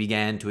 and he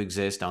began to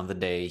exist on the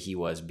day he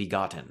was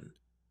begotten.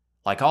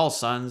 Like all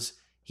sons,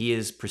 he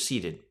is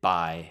preceded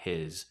by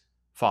his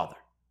Father."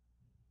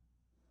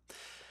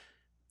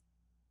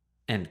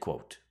 End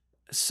quote.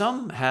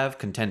 Some have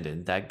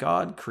contended that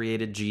God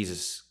created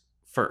Jesus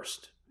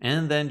first,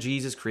 and then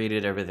Jesus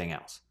created everything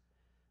else.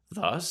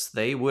 Thus,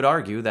 they would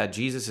argue that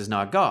Jesus is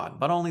not God,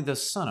 but only the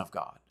Son of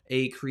God,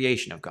 a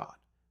creation of God,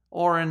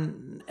 or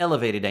an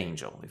elevated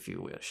angel, if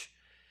you wish.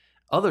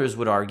 Others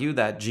would argue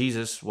that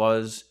Jesus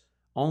was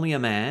only a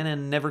man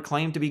and never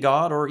claimed to be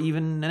God or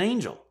even an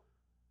angel.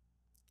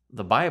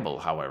 The Bible,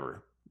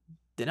 however,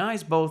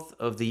 denies both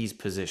of these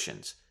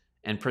positions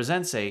and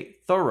presents a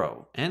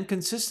thorough and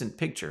consistent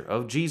picture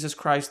of Jesus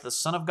Christ, the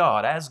Son of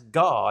God, as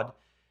God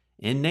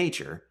in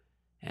nature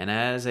and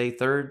as a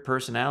third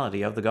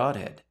personality of the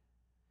Godhead.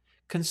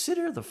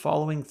 Consider the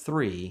following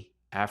three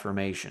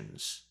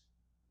affirmations.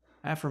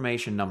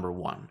 Affirmation number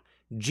 1.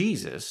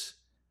 Jesus,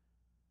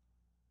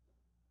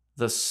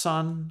 the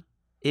Son,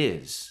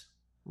 is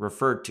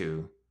referred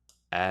to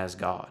as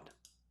God.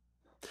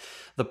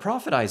 The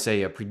prophet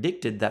Isaiah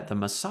predicted that the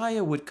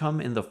Messiah would come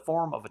in the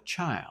form of a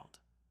child.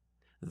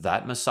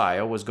 That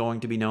Messiah was going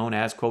to be known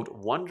as, quote,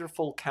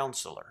 Wonderful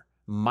Counselor,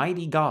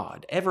 Mighty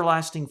God,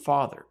 Everlasting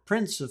Father,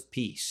 Prince of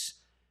Peace,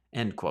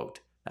 end quote.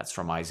 That's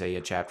from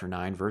Isaiah chapter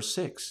 9, verse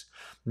 6.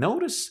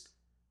 Notice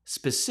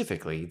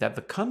specifically that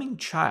the coming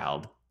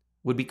child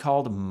would be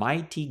called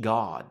Mighty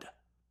God.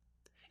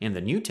 In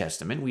the New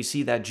Testament, we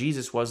see that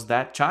Jesus was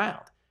that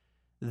child,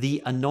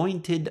 the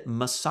anointed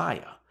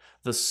Messiah,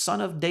 the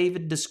Son of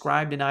David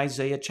described in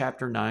Isaiah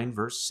chapter 9,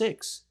 verse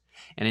 6.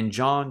 And in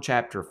John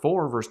chapter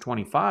 4, verse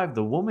 25,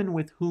 the woman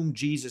with whom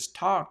Jesus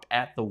talked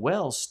at the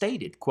well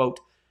stated, quote,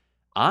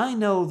 I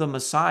know the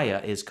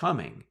Messiah is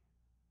coming.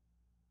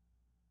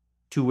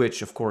 To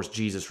which, of course,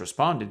 Jesus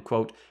responded,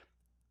 quote,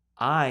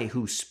 I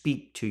who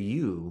speak to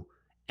you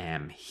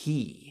am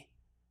he.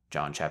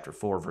 John chapter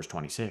 4, verse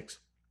 26.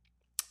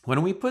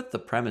 When we put the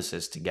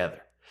premises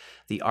together,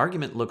 the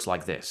argument looks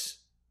like this.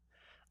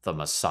 The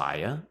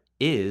Messiah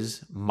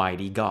is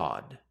mighty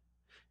God.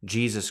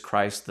 Jesus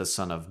Christ, the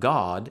Son of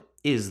God,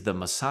 is the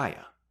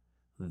Messiah.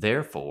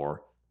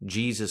 Therefore,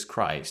 Jesus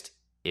Christ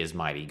is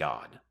mighty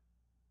God.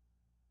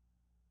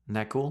 Isn't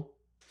that cool?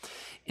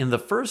 In the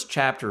first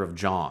chapter of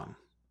John,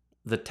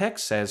 the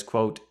text says,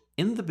 quote,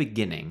 In the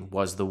beginning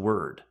was the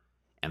Word,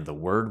 and the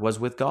Word was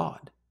with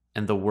God,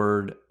 and the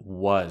Word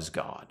was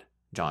God.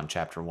 John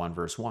chapter 1,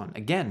 verse 1.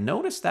 Again,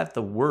 notice that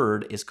the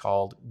Word is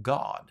called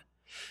God.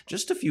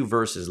 Just a few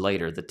verses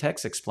later, the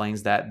text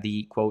explains that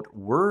the, quote,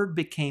 Word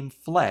became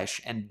flesh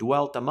and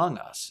dwelt among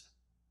us,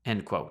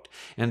 end quote,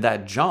 and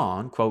that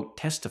John, quote,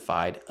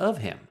 testified of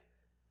him.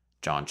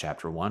 John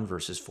chapter 1,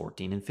 verses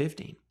 14 and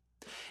 15.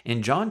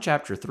 In John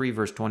chapter 3,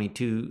 verse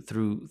 22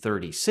 through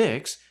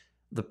 36,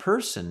 the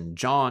person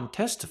John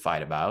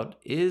testified about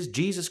is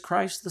Jesus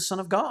Christ, the Son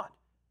of God.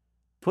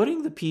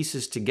 Putting the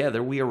pieces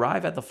together, we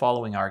arrive at the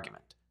following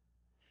argument.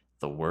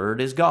 The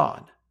Word is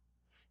God.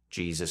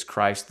 Jesus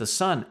Christ, the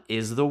Son,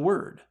 is the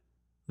Word.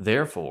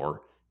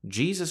 Therefore,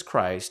 Jesus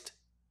Christ,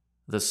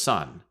 the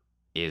Son,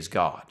 is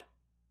God.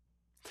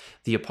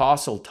 The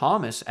Apostle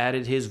Thomas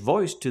added his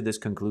voice to this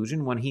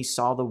conclusion when he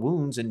saw the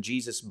wounds in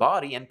Jesus'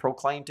 body and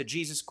proclaimed to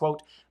Jesus,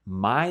 quote,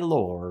 My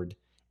Lord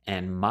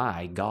and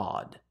my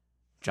God.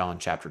 John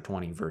chapter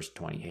 20, verse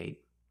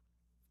 28.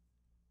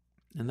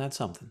 And that's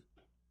something.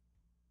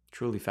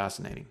 Truly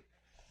fascinating.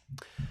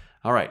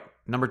 All right,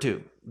 number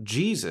 2.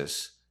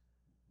 Jesus,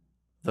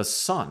 the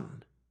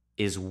Son,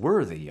 is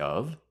worthy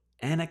of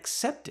and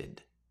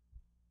accepted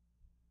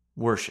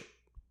worship.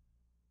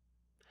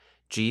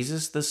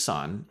 Jesus, the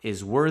Son,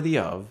 is worthy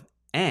of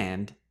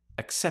and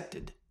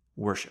accepted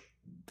worship.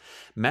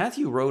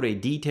 Matthew wrote a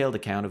detailed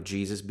account of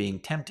Jesus being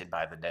tempted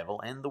by the devil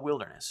in the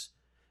wilderness.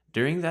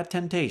 During that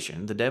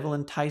temptation, the devil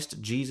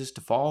enticed Jesus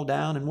to fall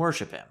down and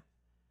worship him.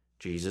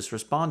 Jesus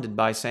responded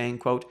by saying,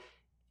 quote,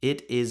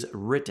 It is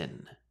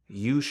written,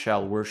 You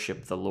shall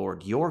worship the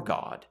Lord your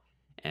God,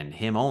 and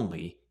him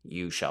only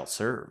you shall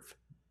serve.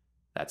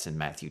 That's in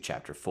Matthew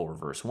chapter 4,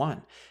 verse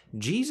 1.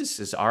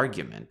 Jesus'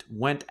 argument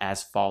went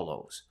as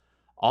follows.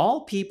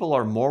 All people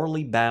are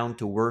morally bound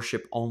to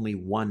worship only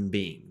one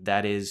being,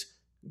 that is,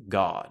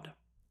 God.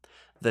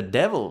 The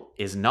devil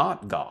is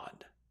not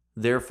God.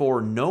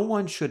 Therefore, no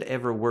one should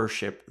ever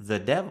worship the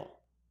devil.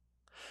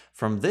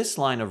 From this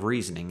line of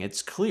reasoning,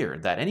 it's clear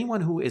that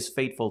anyone who is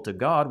faithful to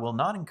God will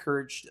not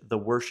encourage the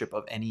worship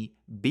of any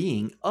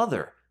being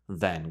other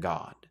than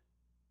God.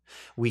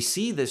 We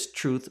see this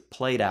truth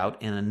played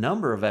out in a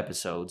number of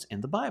episodes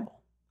in the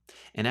Bible.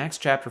 In Acts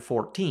chapter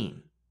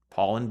 14,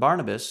 Paul and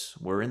Barnabas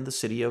were in the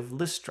city of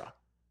Lystra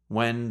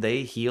when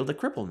they healed a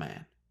crippled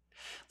man.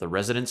 The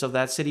residents of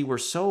that city were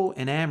so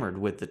enamored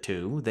with the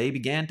two, they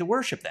began to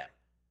worship them.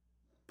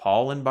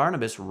 Paul and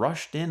Barnabas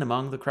rushed in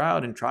among the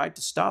crowd and tried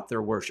to stop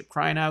their worship,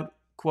 crying out,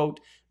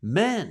 quote,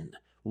 Men,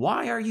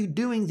 why are you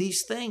doing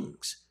these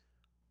things?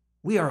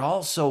 We are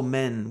also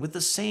men with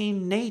the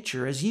same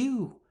nature as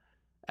you.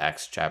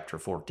 Acts chapter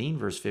 14,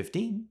 verse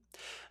 15.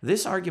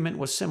 This argument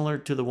was similar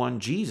to the one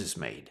Jesus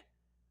made.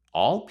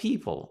 All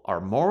people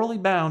are morally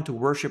bound to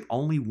worship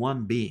only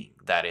one being,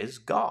 that is,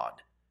 God.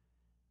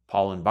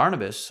 Paul and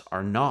Barnabas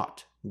are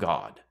not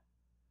God.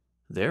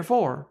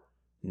 Therefore,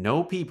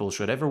 no people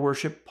should ever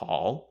worship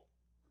Paul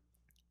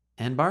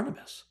and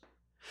Barnabas.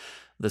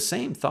 The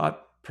same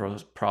thought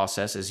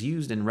process is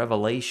used in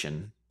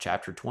Revelation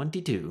chapter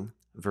 22,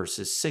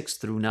 verses 6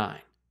 through 9.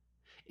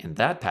 In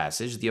that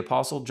passage, the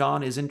Apostle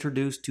John is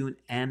introduced to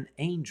an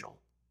angel.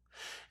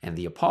 And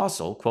the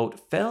apostle,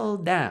 quote, fell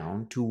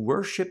down to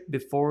worship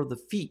before the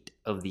feet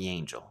of the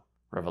angel.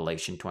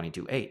 Revelation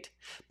 22:8.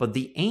 But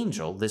the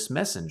angel, this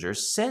messenger,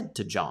 said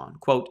to John,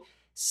 quote,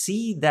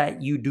 See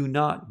that you do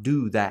not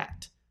do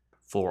that,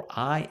 for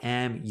I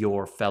am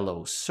your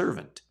fellow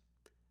servant.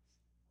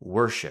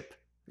 Worship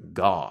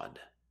God.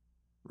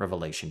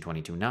 Revelation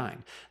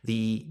 22:9.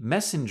 The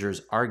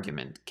messenger's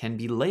argument can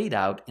be laid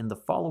out in the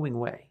following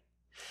way.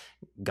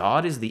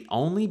 God is the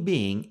only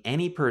being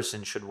any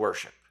person should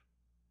worship.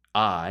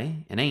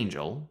 I, an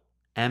angel,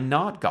 am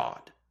not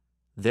God.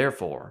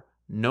 Therefore,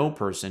 no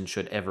person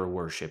should ever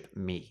worship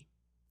me.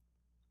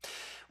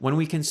 When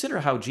we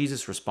consider how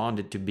Jesus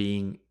responded to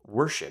being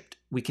worshipped,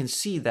 we can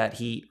see that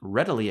he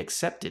readily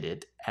accepted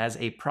it as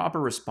a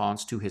proper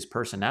response to his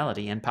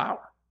personality and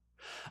power.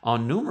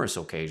 On numerous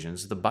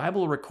occasions, the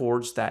Bible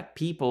records that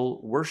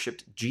people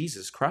worshipped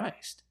Jesus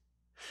Christ.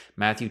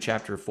 Matthew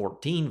chapter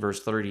 14,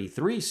 verse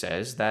 33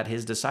 says that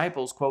his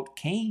disciples, quote,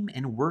 came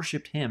and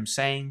worshipped him,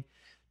 saying,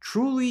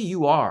 "Truly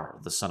you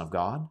are the Son of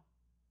God."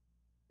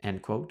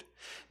 End quote.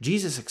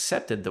 Jesus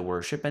accepted the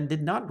worship and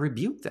did not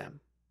rebuke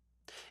them.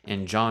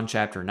 In John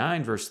chapter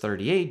 9, verse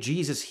 38,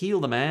 Jesus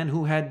healed a man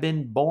who had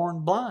been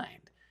born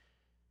blind.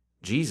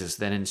 Jesus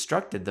then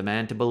instructed the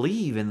man to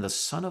believe in the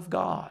Son of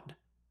God.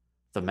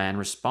 The man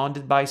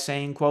responded by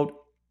saying, quote,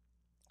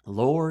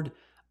 "Lord,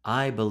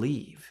 I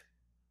believe."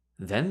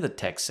 Then the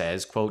text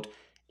says, quote,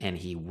 "and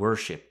he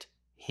worshipped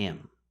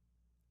him."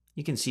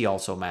 You can see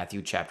also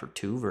Matthew chapter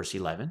 2, verse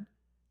 11,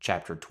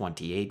 chapter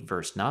 28,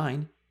 verse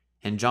 9,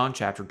 and John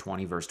chapter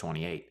 20, verse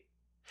 28.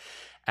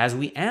 As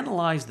we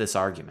analyze this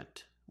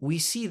argument, we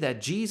see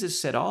that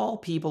Jesus said all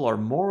people are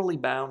morally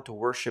bound to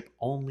worship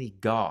only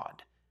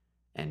God,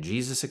 and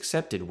Jesus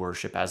accepted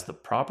worship as the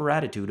proper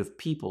attitude of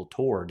people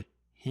toward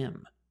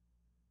him.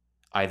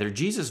 Either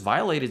Jesus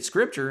violated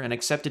Scripture and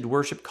accepted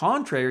worship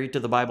contrary to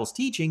the Bible's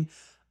teaching,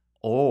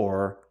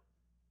 or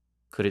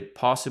could it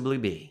possibly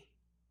be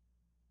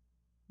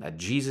that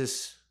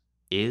Jesus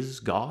is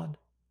God?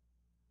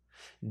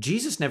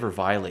 Jesus never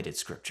violated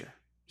Scripture.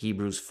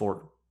 Hebrews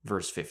 4,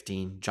 verse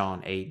 15,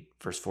 John 8,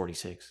 verse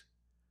 46.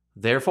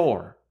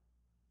 Therefore,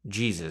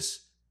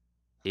 Jesus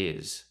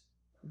is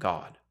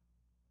God.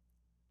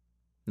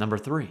 Number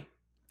 3,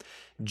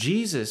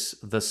 Jesus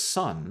the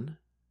Son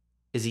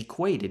is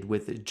equated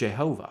with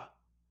Jehovah.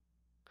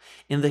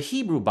 In the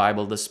Hebrew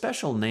Bible, the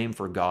special name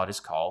for God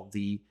is called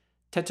the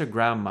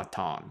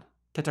Tetragrammaton.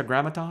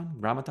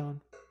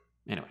 Tetragrammaton?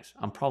 Anyways,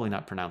 I'm probably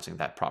not pronouncing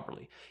that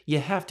properly. You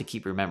have to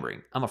keep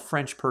remembering, I'm a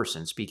French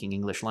person speaking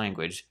English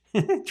language,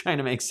 trying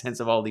to make sense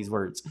of all these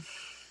words.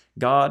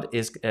 God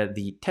is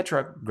the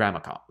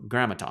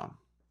Tetragrammaton.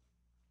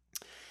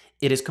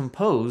 It is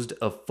composed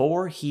of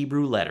 4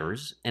 Hebrew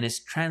letters and is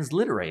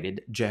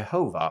transliterated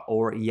Jehovah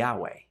or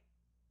Yahweh.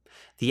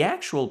 The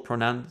actual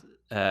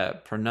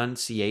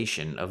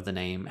pronunciation of the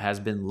name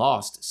has been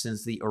lost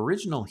since the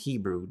original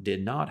Hebrew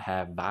did not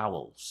have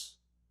vowels.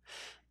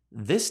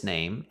 This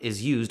name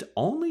is used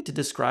only to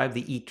describe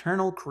the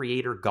eternal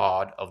creator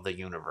God of the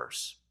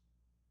universe.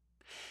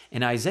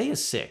 In Isaiah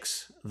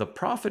 6, the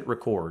prophet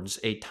records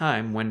a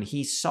time when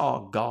he saw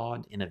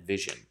God in a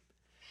vision.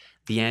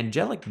 The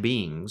angelic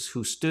beings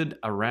who stood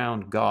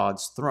around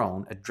God's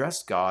throne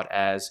addressed God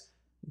as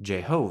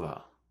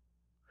Jehovah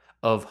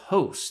of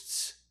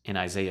hosts in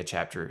Isaiah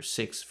chapter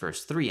 6,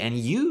 verse 3, and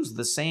used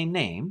the same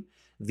name,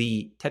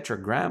 the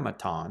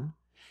Tetragrammaton,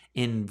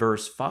 in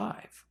verse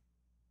 5.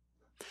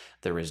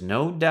 There is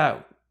no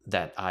doubt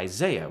that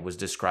Isaiah was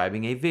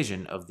describing a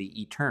vision of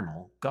the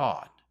eternal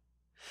God.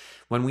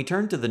 When we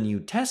turn to the New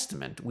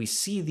Testament, we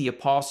see the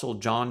Apostle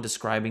John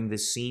describing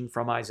this scene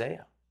from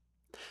Isaiah.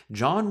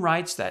 John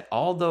writes that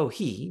although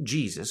he,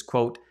 Jesus,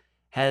 quote,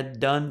 had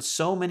done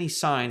so many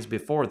signs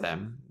before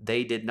them,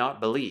 they did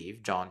not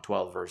believe, John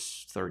 12,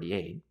 verse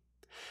 38.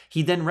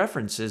 He then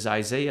references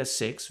Isaiah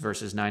 6,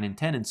 verses 9 and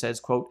 10 and says,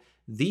 quote,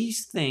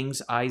 "These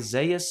things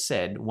Isaiah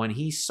said when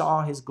he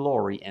saw his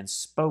glory and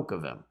spoke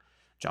of him."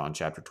 John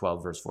chapter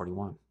 12, verse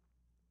 41.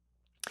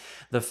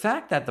 The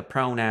fact that the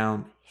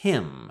pronoun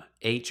him,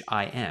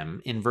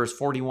 H-I-M, in verse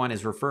 41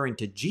 is referring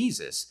to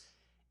Jesus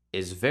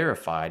is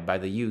verified by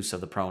the use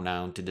of the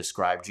pronoun to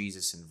describe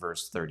Jesus in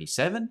verse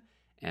 37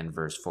 and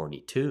verse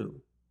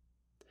 42.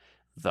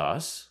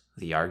 Thus,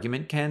 the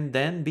argument can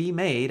then be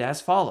made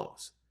as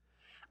follows.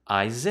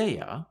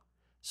 Isaiah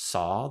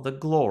saw the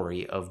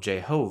glory of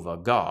Jehovah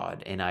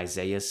God in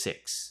Isaiah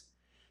 6.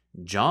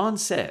 John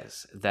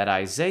says that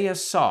Isaiah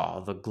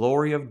saw the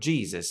glory of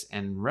Jesus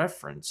and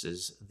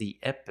references the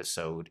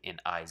episode in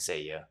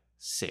Isaiah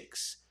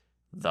 6.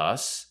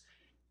 Thus,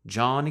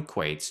 John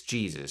equates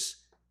Jesus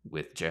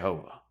with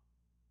Jehovah.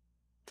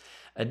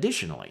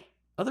 Additionally,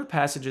 other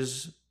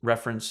passages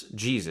reference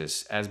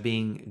Jesus as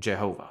being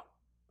Jehovah.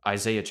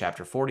 Isaiah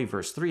chapter 40,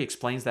 verse 3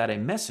 explains that a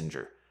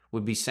messenger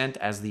would be sent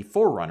as the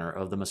forerunner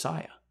of the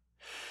Messiah.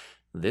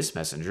 This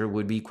messenger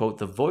would be, quote,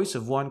 the voice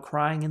of one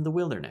crying in the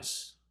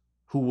wilderness,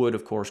 who would,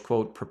 of course,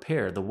 quote,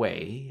 prepare the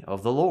way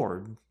of the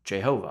Lord,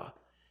 Jehovah,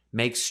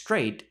 make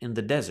straight in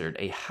the desert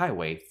a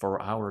highway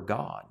for our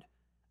God.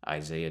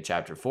 Isaiah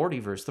chapter 40,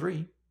 verse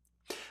 3.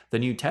 The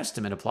New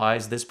Testament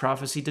applies this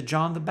prophecy to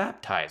John the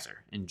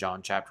Baptizer in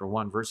John chapter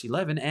 1, verse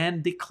 11,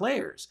 and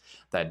declares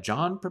that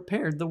John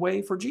prepared the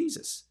way for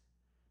Jesus,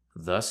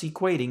 thus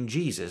equating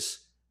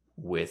Jesus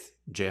with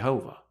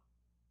Jehovah.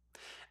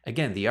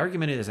 Again, the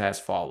argument is as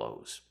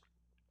follows.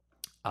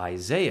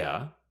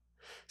 Isaiah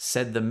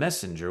said the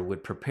messenger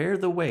would prepare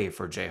the way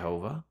for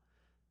Jehovah.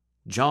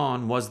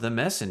 John was the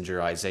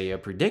messenger Isaiah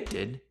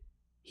predicted.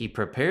 He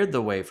prepared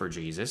the way for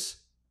Jesus.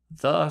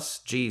 Thus,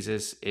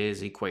 Jesus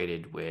is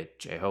equated with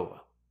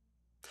Jehovah.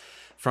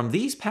 From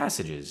these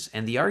passages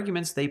and the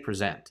arguments they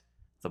present,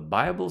 the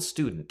Bible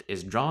student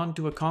is drawn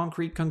to a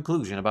concrete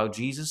conclusion about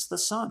Jesus the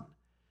Son.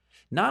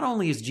 Not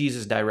only is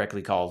Jesus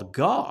directly called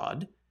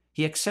God,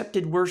 he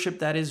accepted worship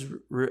that is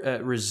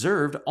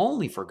reserved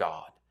only for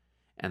God,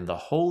 and the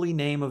holy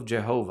name of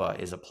Jehovah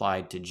is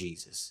applied to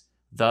Jesus.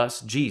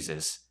 Thus,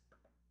 Jesus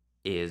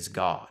is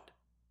God.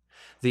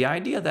 The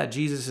idea that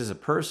Jesus is a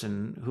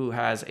person who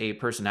has a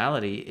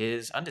personality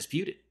is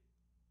undisputed.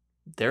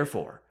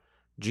 Therefore,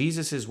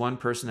 Jesus is one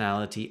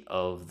personality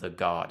of the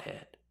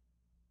Godhead.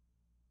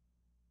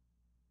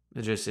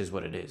 It just is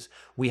what it is.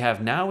 We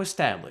have now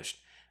established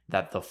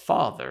that the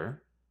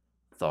Father,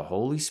 the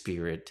Holy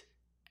Spirit,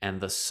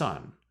 and the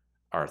Son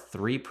are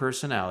three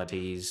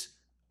personalities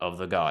of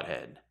the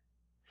Godhead,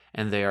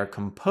 and they are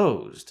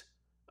composed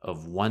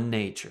of one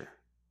nature.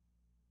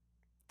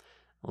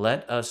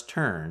 Let us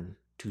turn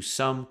to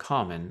some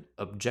common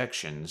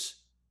objections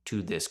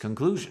to this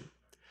conclusion.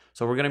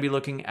 So we're going to be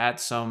looking at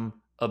some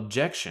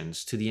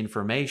objections to the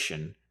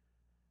information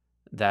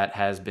that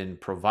has been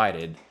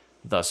provided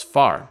thus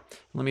far.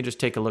 Let me just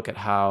take a look at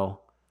how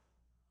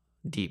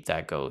deep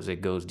that goes.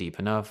 It goes deep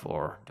enough,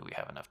 or do we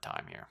have enough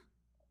time here?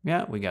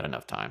 Yeah, we got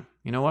enough time.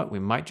 You know what? We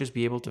might just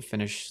be able to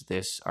finish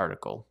this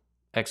article.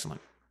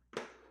 Excellent.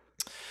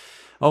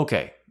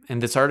 Okay,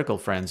 and this article,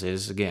 friends,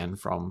 is again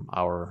from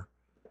our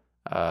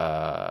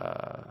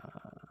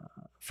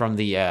from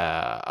the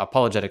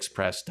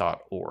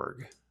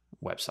apologeticspress.org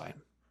website.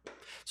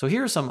 So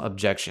here are some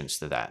objections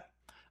to that.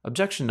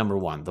 Objection number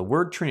 1, the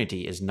word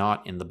Trinity is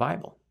not in the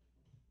Bible.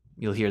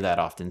 You'll hear that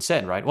often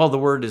said, right? Well, the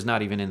word is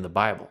not even in the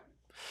Bible.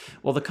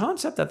 Well, the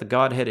concept that the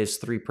Godhead is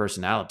three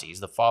personalities,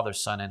 the Father,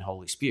 Son, and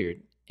Holy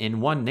Spirit,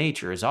 in one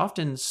nature is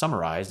often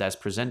summarized as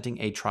presenting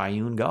a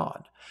triune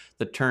God.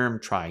 The term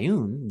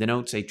triune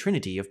denotes a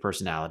trinity of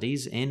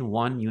personalities in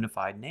one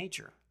unified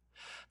nature.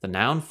 The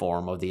noun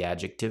form of the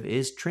adjective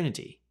is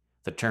Trinity.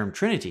 The term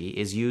Trinity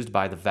is used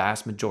by the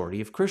vast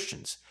majority of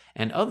Christians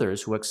and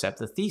others who accept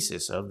the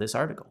thesis of this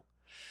article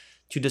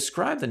to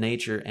describe the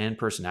nature and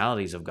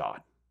personalities of God.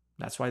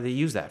 That's why they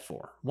use that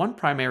for. One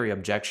primary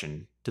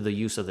objection to the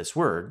use of this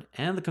word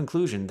and the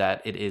conclusion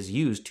that it is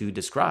used to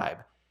describe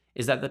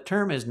is that the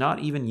term is not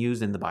even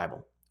used in the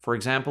Bible. For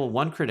example,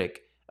 one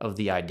critic of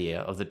the idea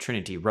of the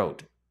Trinity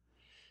wrote,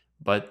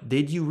 "But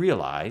did you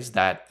realize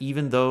that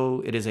even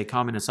though it is a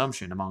common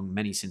assumption among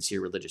many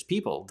sincere religious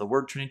people, the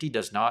word Trinity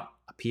does not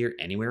appear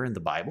anywhere in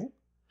the Bible?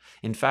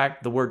 In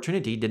fact, the word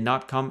Trinity did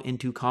not come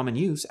into common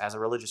use as a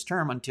religious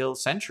term until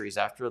centuries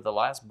after the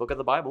last book of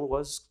the Bible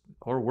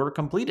were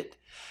completed,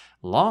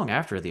 long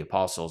after the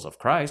apostles of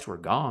Christ were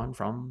gone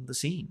from the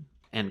scene."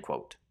 End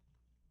quote.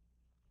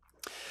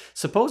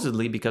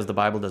 Supposedly, because the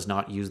Bible does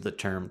not use the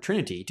term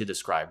Trinity to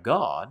describe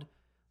God,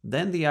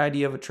 then the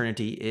idea of a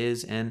Trinity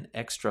is an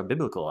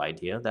extra-biblical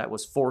idea that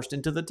was forced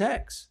into the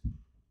text.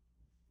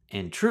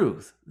 In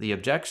truth, the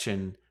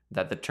objection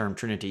that the term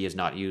Trinity is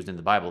not used in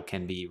the Bible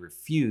can be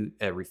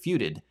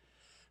refuted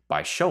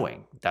by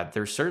showing that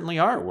there certainly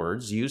are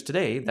words used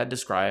today that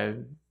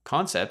describe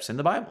concepts in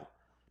the Bible,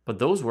 but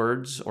those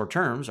words or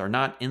terms are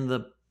not in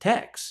the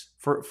text.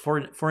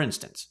 For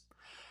instance,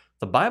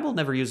 the Bible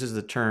never uses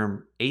the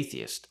term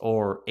atheist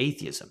or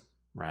atheism,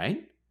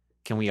 right?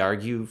 Can we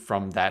argue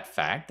from that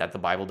fact that the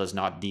Bible does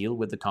not deal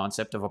with the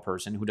concept of a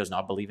person who does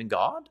not believe in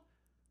God?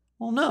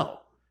 Well,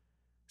 no.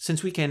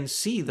 Since we can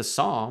see the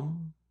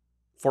Psalm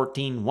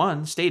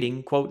 14:1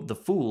 stating, quote, "The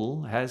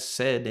fool has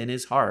said in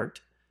his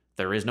heart,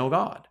 there is no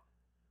God."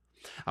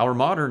 Our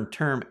modern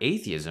term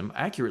atheism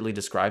accurately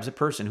describes a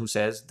person who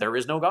says there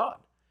is no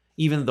God,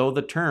 even though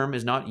the term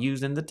is not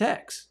used in the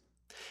text.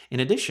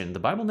 In addition, the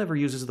Bible never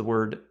uses the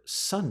word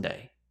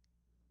Sunday.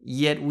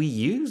 Yet we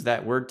use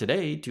that word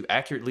today to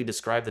accurately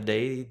describe the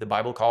day the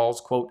Bible calls,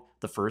 quote,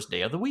 "the first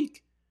day of the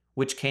week,"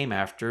 which came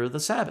after the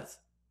Sabbath.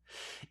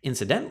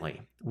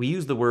 Incidentally, we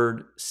use the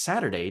word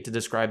Saturday to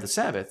describe the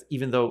Sabbath,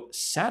 even though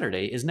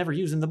Saturday is never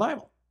used in the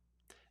Bible.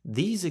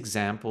 These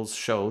examples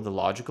show the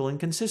logical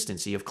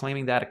inconsistency of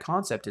claiming that a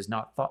concept is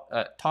not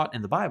taught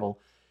in the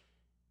Bible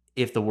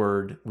if the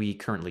word we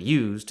currently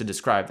use to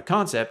describe the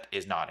concept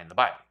is not in the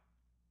Bible.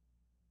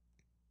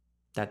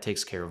 That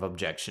takes care of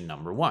objection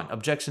number 1.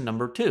 Objection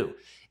number 2.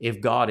 If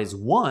God is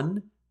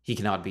one, he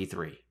cannot be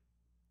three.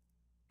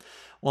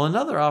 Well,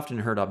 another often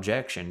heard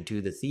objection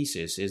to the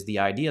thesis is the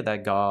idea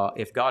that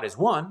if God is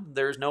one,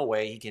 there's no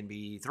way he can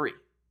be three.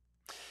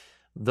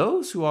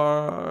 Those who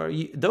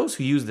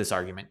use this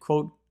argument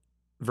quote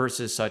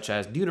verses such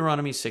as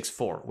Deuteronomy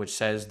 6:4, which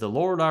says, "The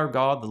Lord our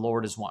God, the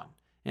Lord is one,"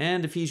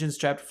 and Ephesians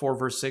chapter 4,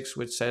 verse 6,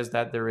 which says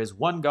that there is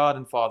one God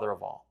and Father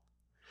of all.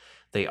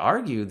 They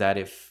argue that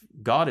if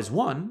God is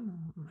one,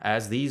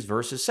 as these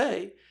verses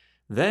say,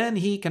 then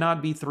he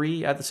cannot be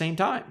three at the same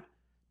time,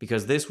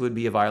 because this would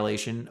be a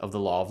violation of the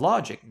law of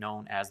logic,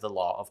 known as the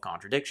law of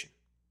contradiction.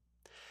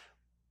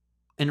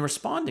 In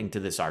responding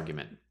to this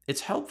argument,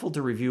 it's helpful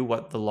to review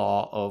what the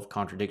law of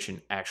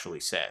contradiction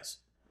actually says.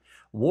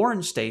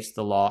 Warren states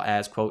the law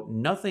as, quote,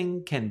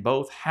 "Nothing can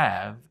both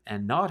have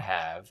and not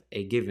have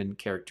a given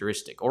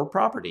characteristic or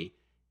property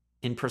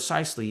in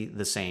precisely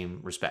the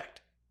same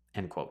respect,"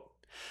 end quote.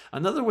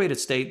 Another way to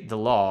state the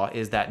law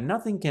is that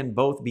nothing can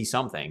both be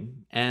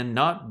something and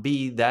not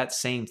be that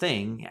same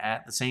thing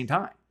at the same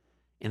time,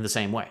 in the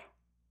same way.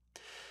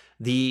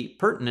 The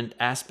pertinent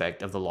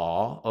aspect of the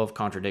law of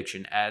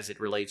contradiction as it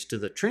relates to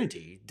the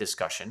Trinity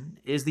discussion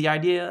is the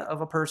idea of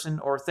a person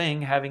or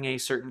thing having a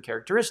certain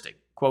characteristic,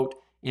 quote,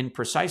 in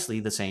precisely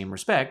the same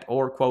respect,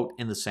 or, quote,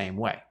 in the same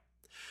way.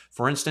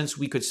 For instance,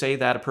 we could say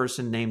that a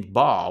person named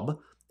Bob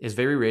is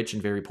very rich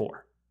and very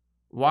poor.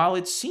 While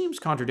it seems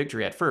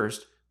contradictory at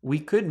first, we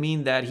could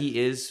mean that he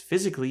is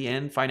physically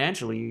and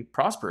financially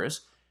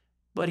prosperous,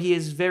 but he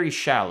is very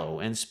shallow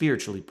and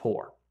spiritually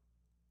poor.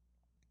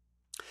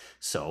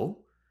 So,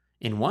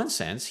 in one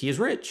sense, he is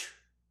rich,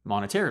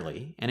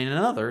 monetarily, and in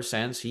another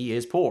sense, he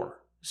is poor,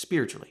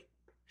 spiritually.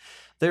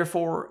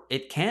 Therefore,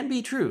 it can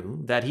be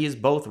true that he is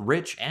both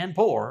rich and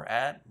poor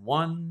at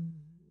one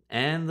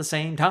and the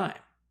same time.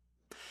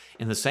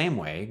 In the same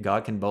way,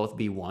 God can both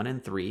be 1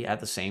 and 3 at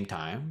the same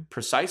time,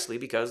 precisely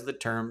because the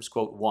terms,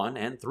 quote, 1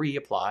 and 3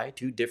 apply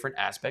to different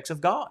aspects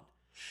of God.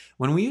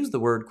 When we use the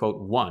word,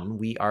 quote, 1,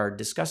 we are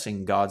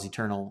discussing God's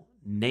eternal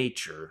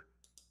nature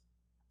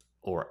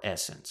or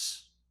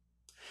essence.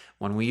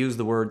 When we use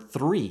the word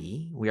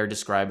 3, we are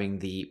describing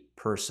the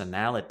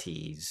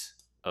personalities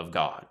of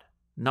God,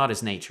 not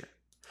his nature.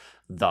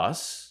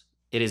 Thus,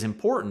 it is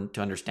important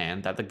to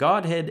understand that the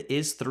Godhead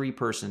is 3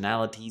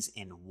 personalities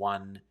in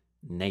one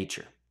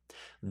nature.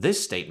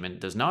 This statement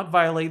does not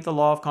violate the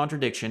law of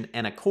contradiction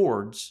and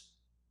accords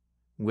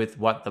with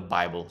what the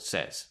Bible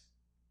says.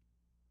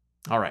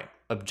 All right,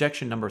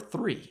 objection number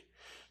 3.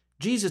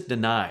 Jesus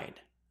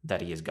denied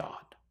that he is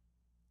God.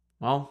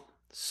 Well,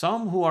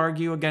 some who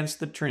argue against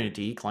the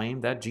Trinity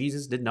claim that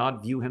Jesus did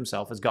not view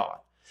himself as God,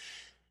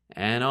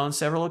 and on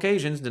several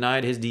occasions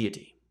denied his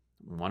deity.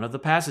 One of the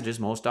passages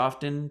most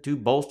often to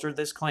bolster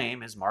this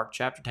claim is Mark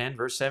chapter 10,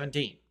 verse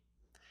 17.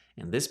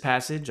 In this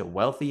passage, a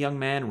wealthy young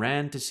man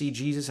ran to see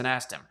Jesus and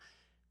asked him,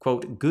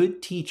 quote,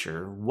 "Good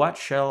teacher, what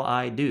shall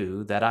I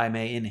do that I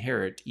may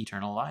inherit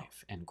eternal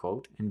life?" End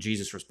quote. And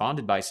Jesus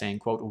responded by saying,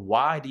 quote,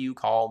 "Why do you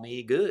call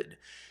me good?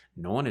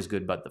 No one is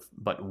good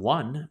but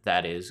one,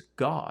 that is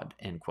God."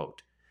 End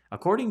quote.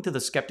 According to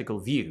the skeptical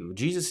view,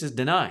 Jesus is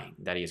denying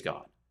that he is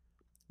God.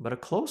 But a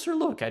closer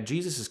look at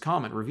Jesus'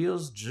 comment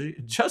reveals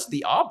just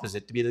the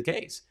opposite to be the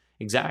case.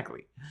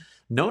 Exactly.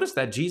 Notice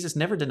that Jesus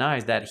never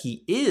denies that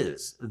he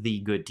is the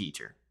good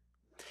teacher.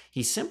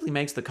 He simply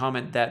makes the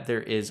comment that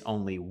there is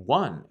only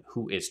one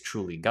who is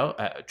truly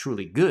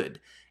good,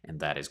 and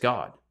that is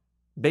God.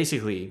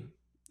 Basically,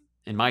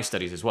 in my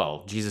studies as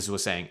well, Jesus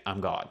was saying,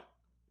 "I'm God."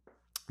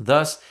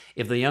 Thus,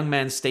 if the young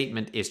man's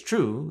statement is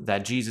true,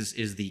 that Jesus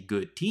is the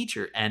good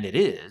teacher, and it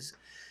is,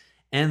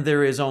 and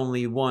there is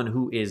only one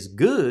who is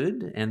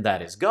good, and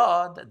that is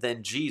God,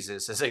 then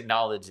Jesus is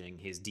acknowledging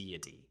his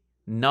deity,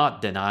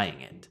 not denying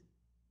it.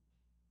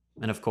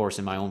 And of course,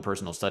 in my own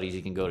personal studies,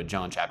 you can go to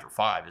John chapter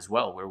 5 as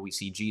well, where we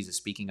see Jesus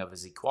speaking of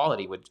his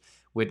equality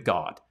with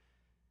God.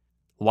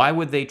 Why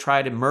would they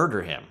try to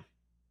murder him?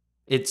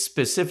 It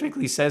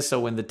specifically says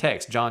so in the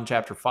text. John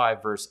chapter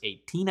 5, verse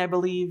 18, I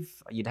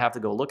believe. You'd have to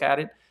go look at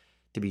it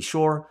to be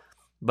sure.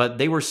 But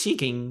they were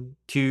seeking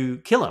to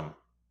kill him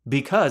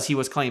because he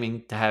was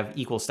claiming to have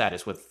equal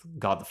status with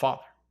God the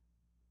Father.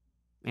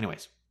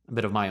 Anyways, a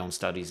bit of my own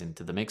studies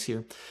into the mix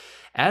here.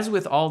 As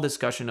with all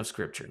discussion of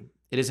Scripture,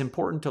 it is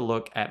important to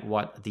look at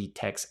what the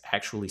text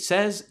actually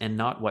says and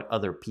not what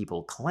other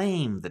people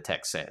claim the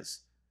text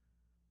says.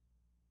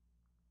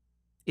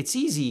 It's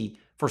easy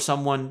for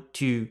someone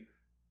to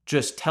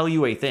just tell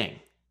you a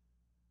thing,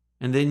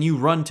 and then you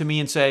run to me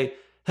and say,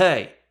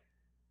 "Hey,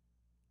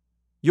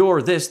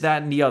 you're this,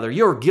 that, and the other.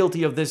 You're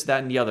guilty of this,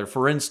 that, and the other."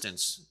 For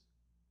instance,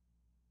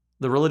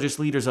 the religious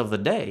leaders of the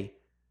day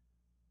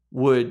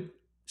would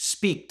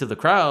speak to the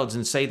crowds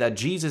and say that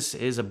Jesus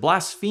is a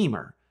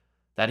blasphemer,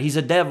 that he's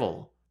a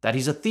devil, that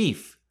he's a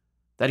thief,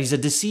 that he's a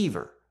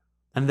deceiver.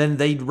 And then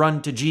they'd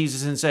run to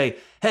Jesus and say,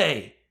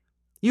 "Hey,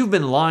 you've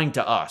been lying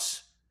to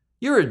us.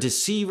 You're a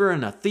deceiver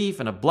and a thief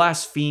and a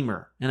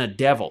blasphemer and a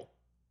devil."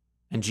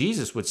 And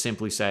Jesus would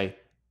simply say,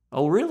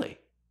 "Oh, really?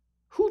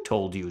 Who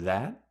told you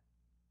that?"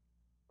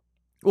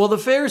 "Well, the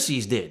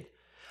Pharisees did."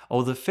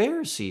 "Oh, the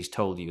Pharisees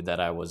told you that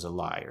I was a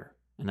liar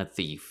and a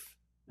thief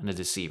and a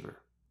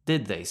deceiver.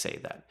 Did they say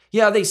that?"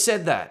 "Yeah, they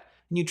said that."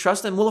 "And you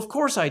trust them?" "Well, of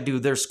course I do.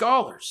 They're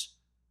scholars."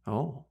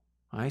 "Oh,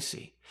 I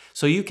see.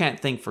 So you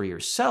can't think for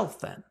yourself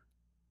then."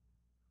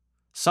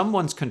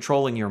 Someone's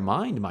controlling your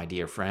mind, my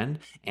dear friend,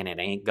 and it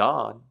ain't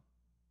God.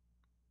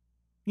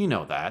 You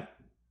know that.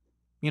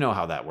 You know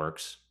how that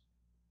works.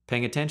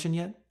 Paying attention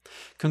yet?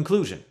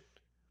 Conclusion.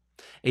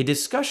 A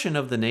discussion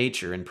of the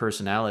nature and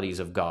personalities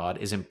of God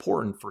is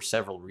important for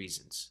several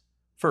reasons.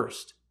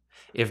 First,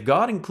 if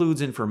God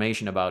includes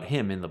information about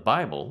him in the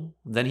Bible,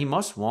 then he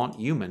must want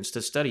humans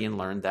to study and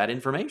learn that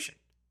information.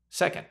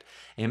 Second,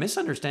 a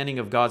misunderstanding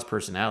of God's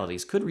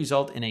personalities could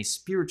result in a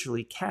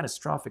spiritually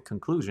catastrophic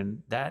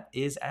conclusion that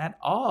is at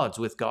odds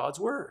with God's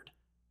word.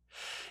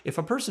 If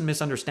a person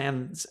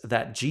misunderstands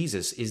that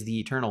Jesus is the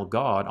eternal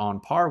God on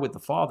par with the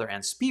Father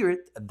and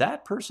Spirit,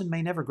 that person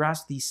may never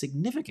grasp the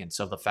significance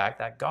of the fact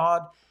that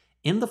God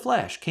in the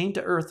flesh came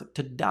to earth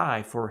to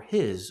die for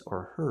his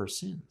or her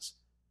sins.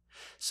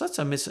 Such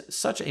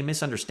a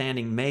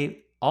misunderstanding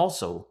may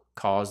also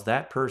cause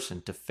that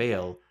person to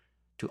fail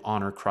to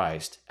honor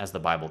Christ as the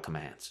Bible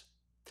commands.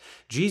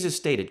 Jesus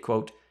stated,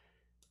 quote,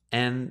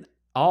 "And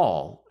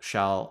all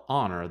shall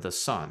honor the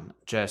Son,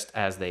 just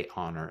as they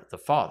honor the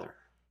Father.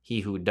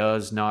 He who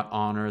does not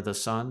honor the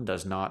Son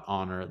does not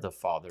honor the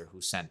Father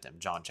who sent him."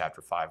 John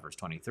chapter 5, verse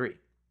 23.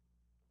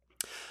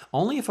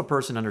 Only if a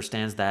person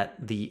understands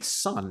that the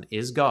Son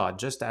is God,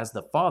 just as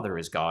the Father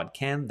is God,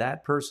 can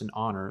that person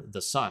honor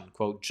the Son,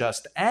 quote,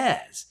 just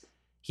as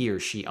he or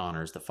she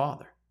honors the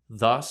Father.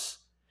 Thus,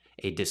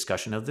 a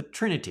discussion of the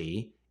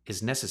Trinity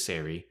is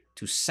necessary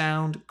to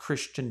sound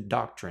Christian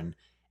doctrine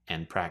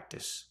and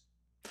practice.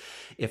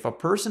 If a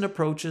person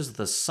approaches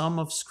the sum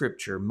of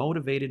Scripture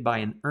motivated by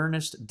an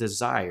earnest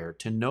desire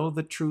to know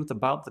the truth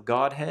about the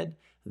Godhead,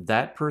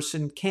 that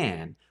person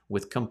can,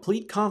 with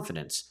complete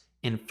confidence,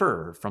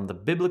 infer from the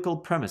biblical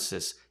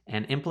premises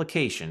and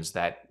implications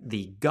that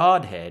the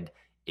Godhead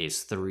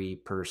is three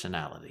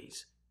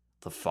personalities: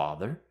 the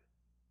Father,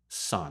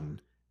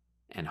 Son,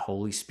 and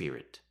Holy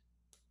Spirit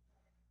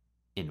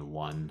in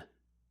one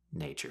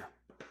nature.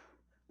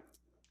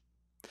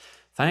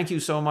 Thank you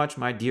so much,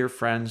 my dear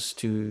friends,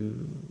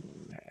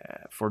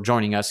 for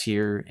joining us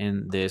here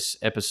in this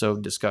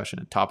episode discussion,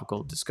 a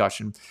topical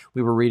discussion.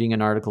 We were reading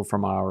an article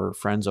from our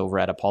friends over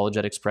at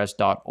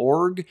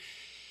apologeticpress.org,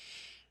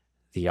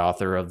 the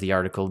author of the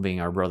article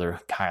being our brother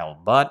Kyle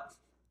Butt.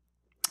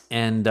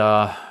 And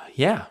I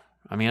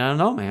don't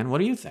know, man. What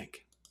do you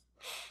think?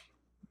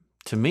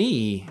 To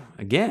me,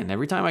 again,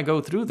 every time I go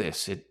through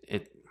this,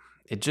 it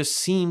just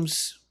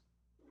seems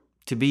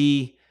to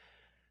be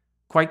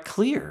quite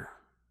clear.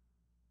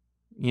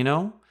 You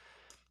know?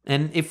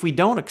 And if we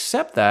don't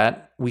accept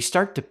that, we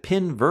start to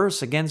pin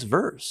verse against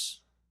verse.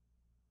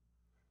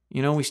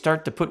 You know, we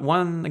start to put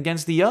one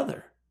against the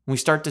other. We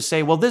start to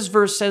say, well, this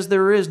verse says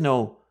there is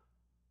no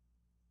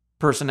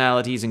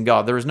personalities in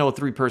God. There is no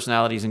three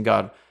personalities in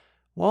God.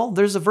 Well,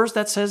 there's a verse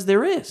that says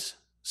there is.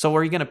 So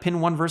are you going to pin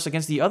one verse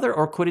against the other?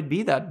 Or could it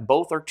be that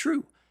both are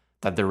true?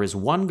 That there is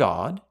one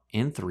God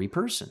in three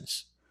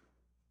persons?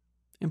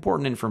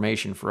 Important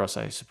information for us,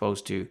 I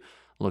suppose, to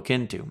look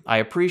into. I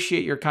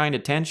appreciate your kind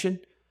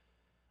attention.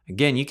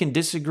 Again, you can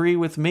disagree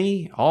with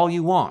me all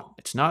you want.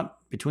 It's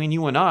not between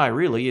you and I,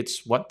 really.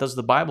 It's what does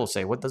the Bible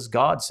say? What does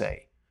God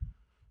say?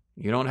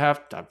 You don't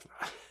have to.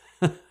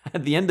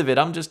 At the end of it,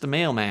 I'm just a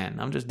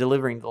mailman. I'm just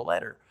delivering the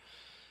letter.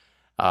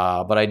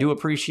 But I do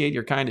appreciate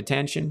your kind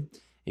attention.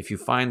 If you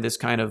find this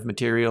kind of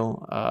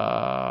material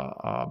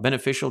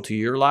beneficial to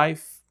your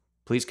life,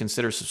 please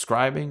consider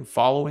subscribing,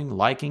 following,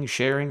 liking,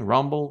 sharing,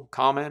 Rumble,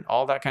 comment,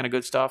 all that kind of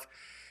good stuff.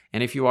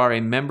 And if you are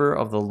a member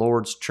of the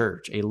Lord's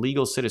church, a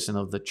legal citizen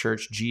of the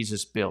church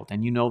Jesus built,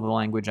 and you know the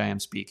language I am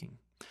speaking,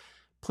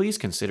 please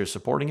consider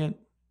supporting it.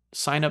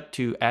 Sign up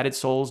to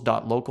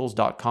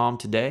addedsouls.locals.com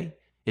today.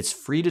 It's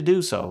free to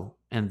do so,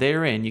 and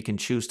therein you can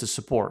choose to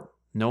support.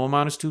 No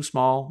amount is too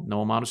small,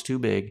 no amount is too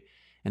big,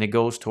 and it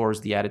goes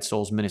towards the Added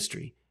Souls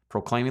ministry,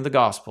 proclaiming the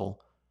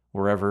gospel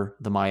wherever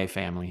the Maya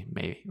family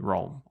may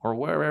roam, or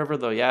wherever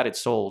the Added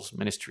Souls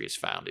ministry is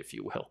found, if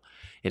you will.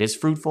 It is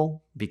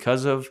fruitful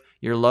because of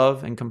your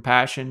love and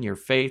compassion, your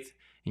faith,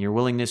 and your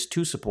willingness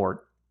to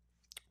support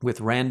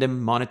with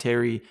random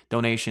monetary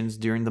donations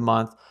during the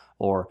month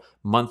or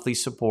monthly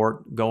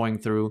support going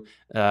through.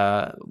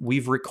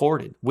 We've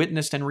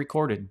witnessed and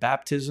recorded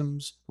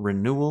baptisms,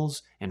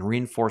 renewals, and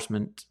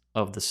reinforcement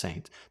of the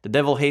saints. The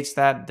devil hates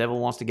that. The devil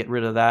wants to get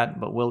rid of that,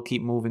 but we'll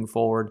keep moving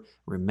forward.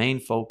 Remain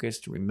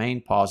focused,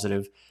 remain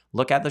positive.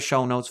 Look at the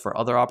show notes for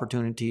other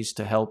opportunities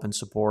to help and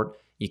support.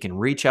 You can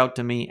reach out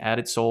to me,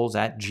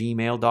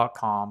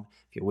 addedsouls@gmail.com,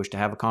 if you wish to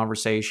have a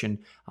conversation.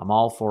 I'm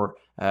all for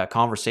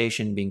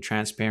conversation, being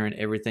transparent,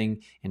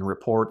 everything in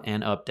report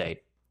and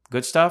update.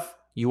 Good stuff.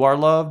 You are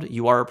loved.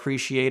 You are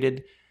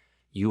appreciated.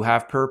 You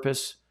have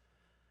purpose.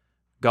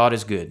 God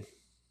is good.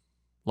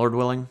 Lord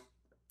willing.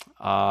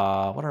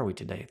 What are we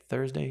today?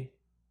 Thursday?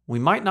 We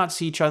might not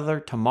see each other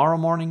tomorrow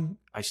morning.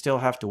 I still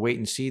have to wait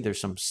and see.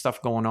 There's some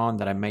stuff going on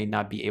that I may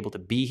not be able to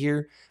be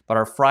here. But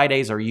our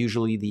Fridays are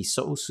usually the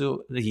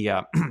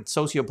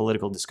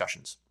socio-political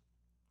discussions,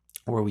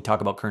 where we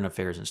talk about current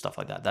affairs and stuff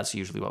like that. That's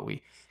usually what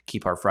we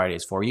keep our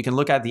Fridays for. You can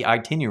look at the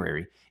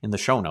itinerary in the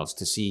show notes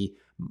to see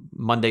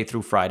Monday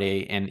through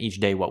Friday and each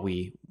day what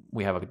we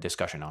have a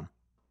discussion on.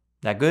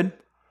 That good?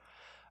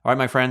 All right,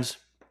 my friends.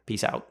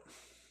 Peace out.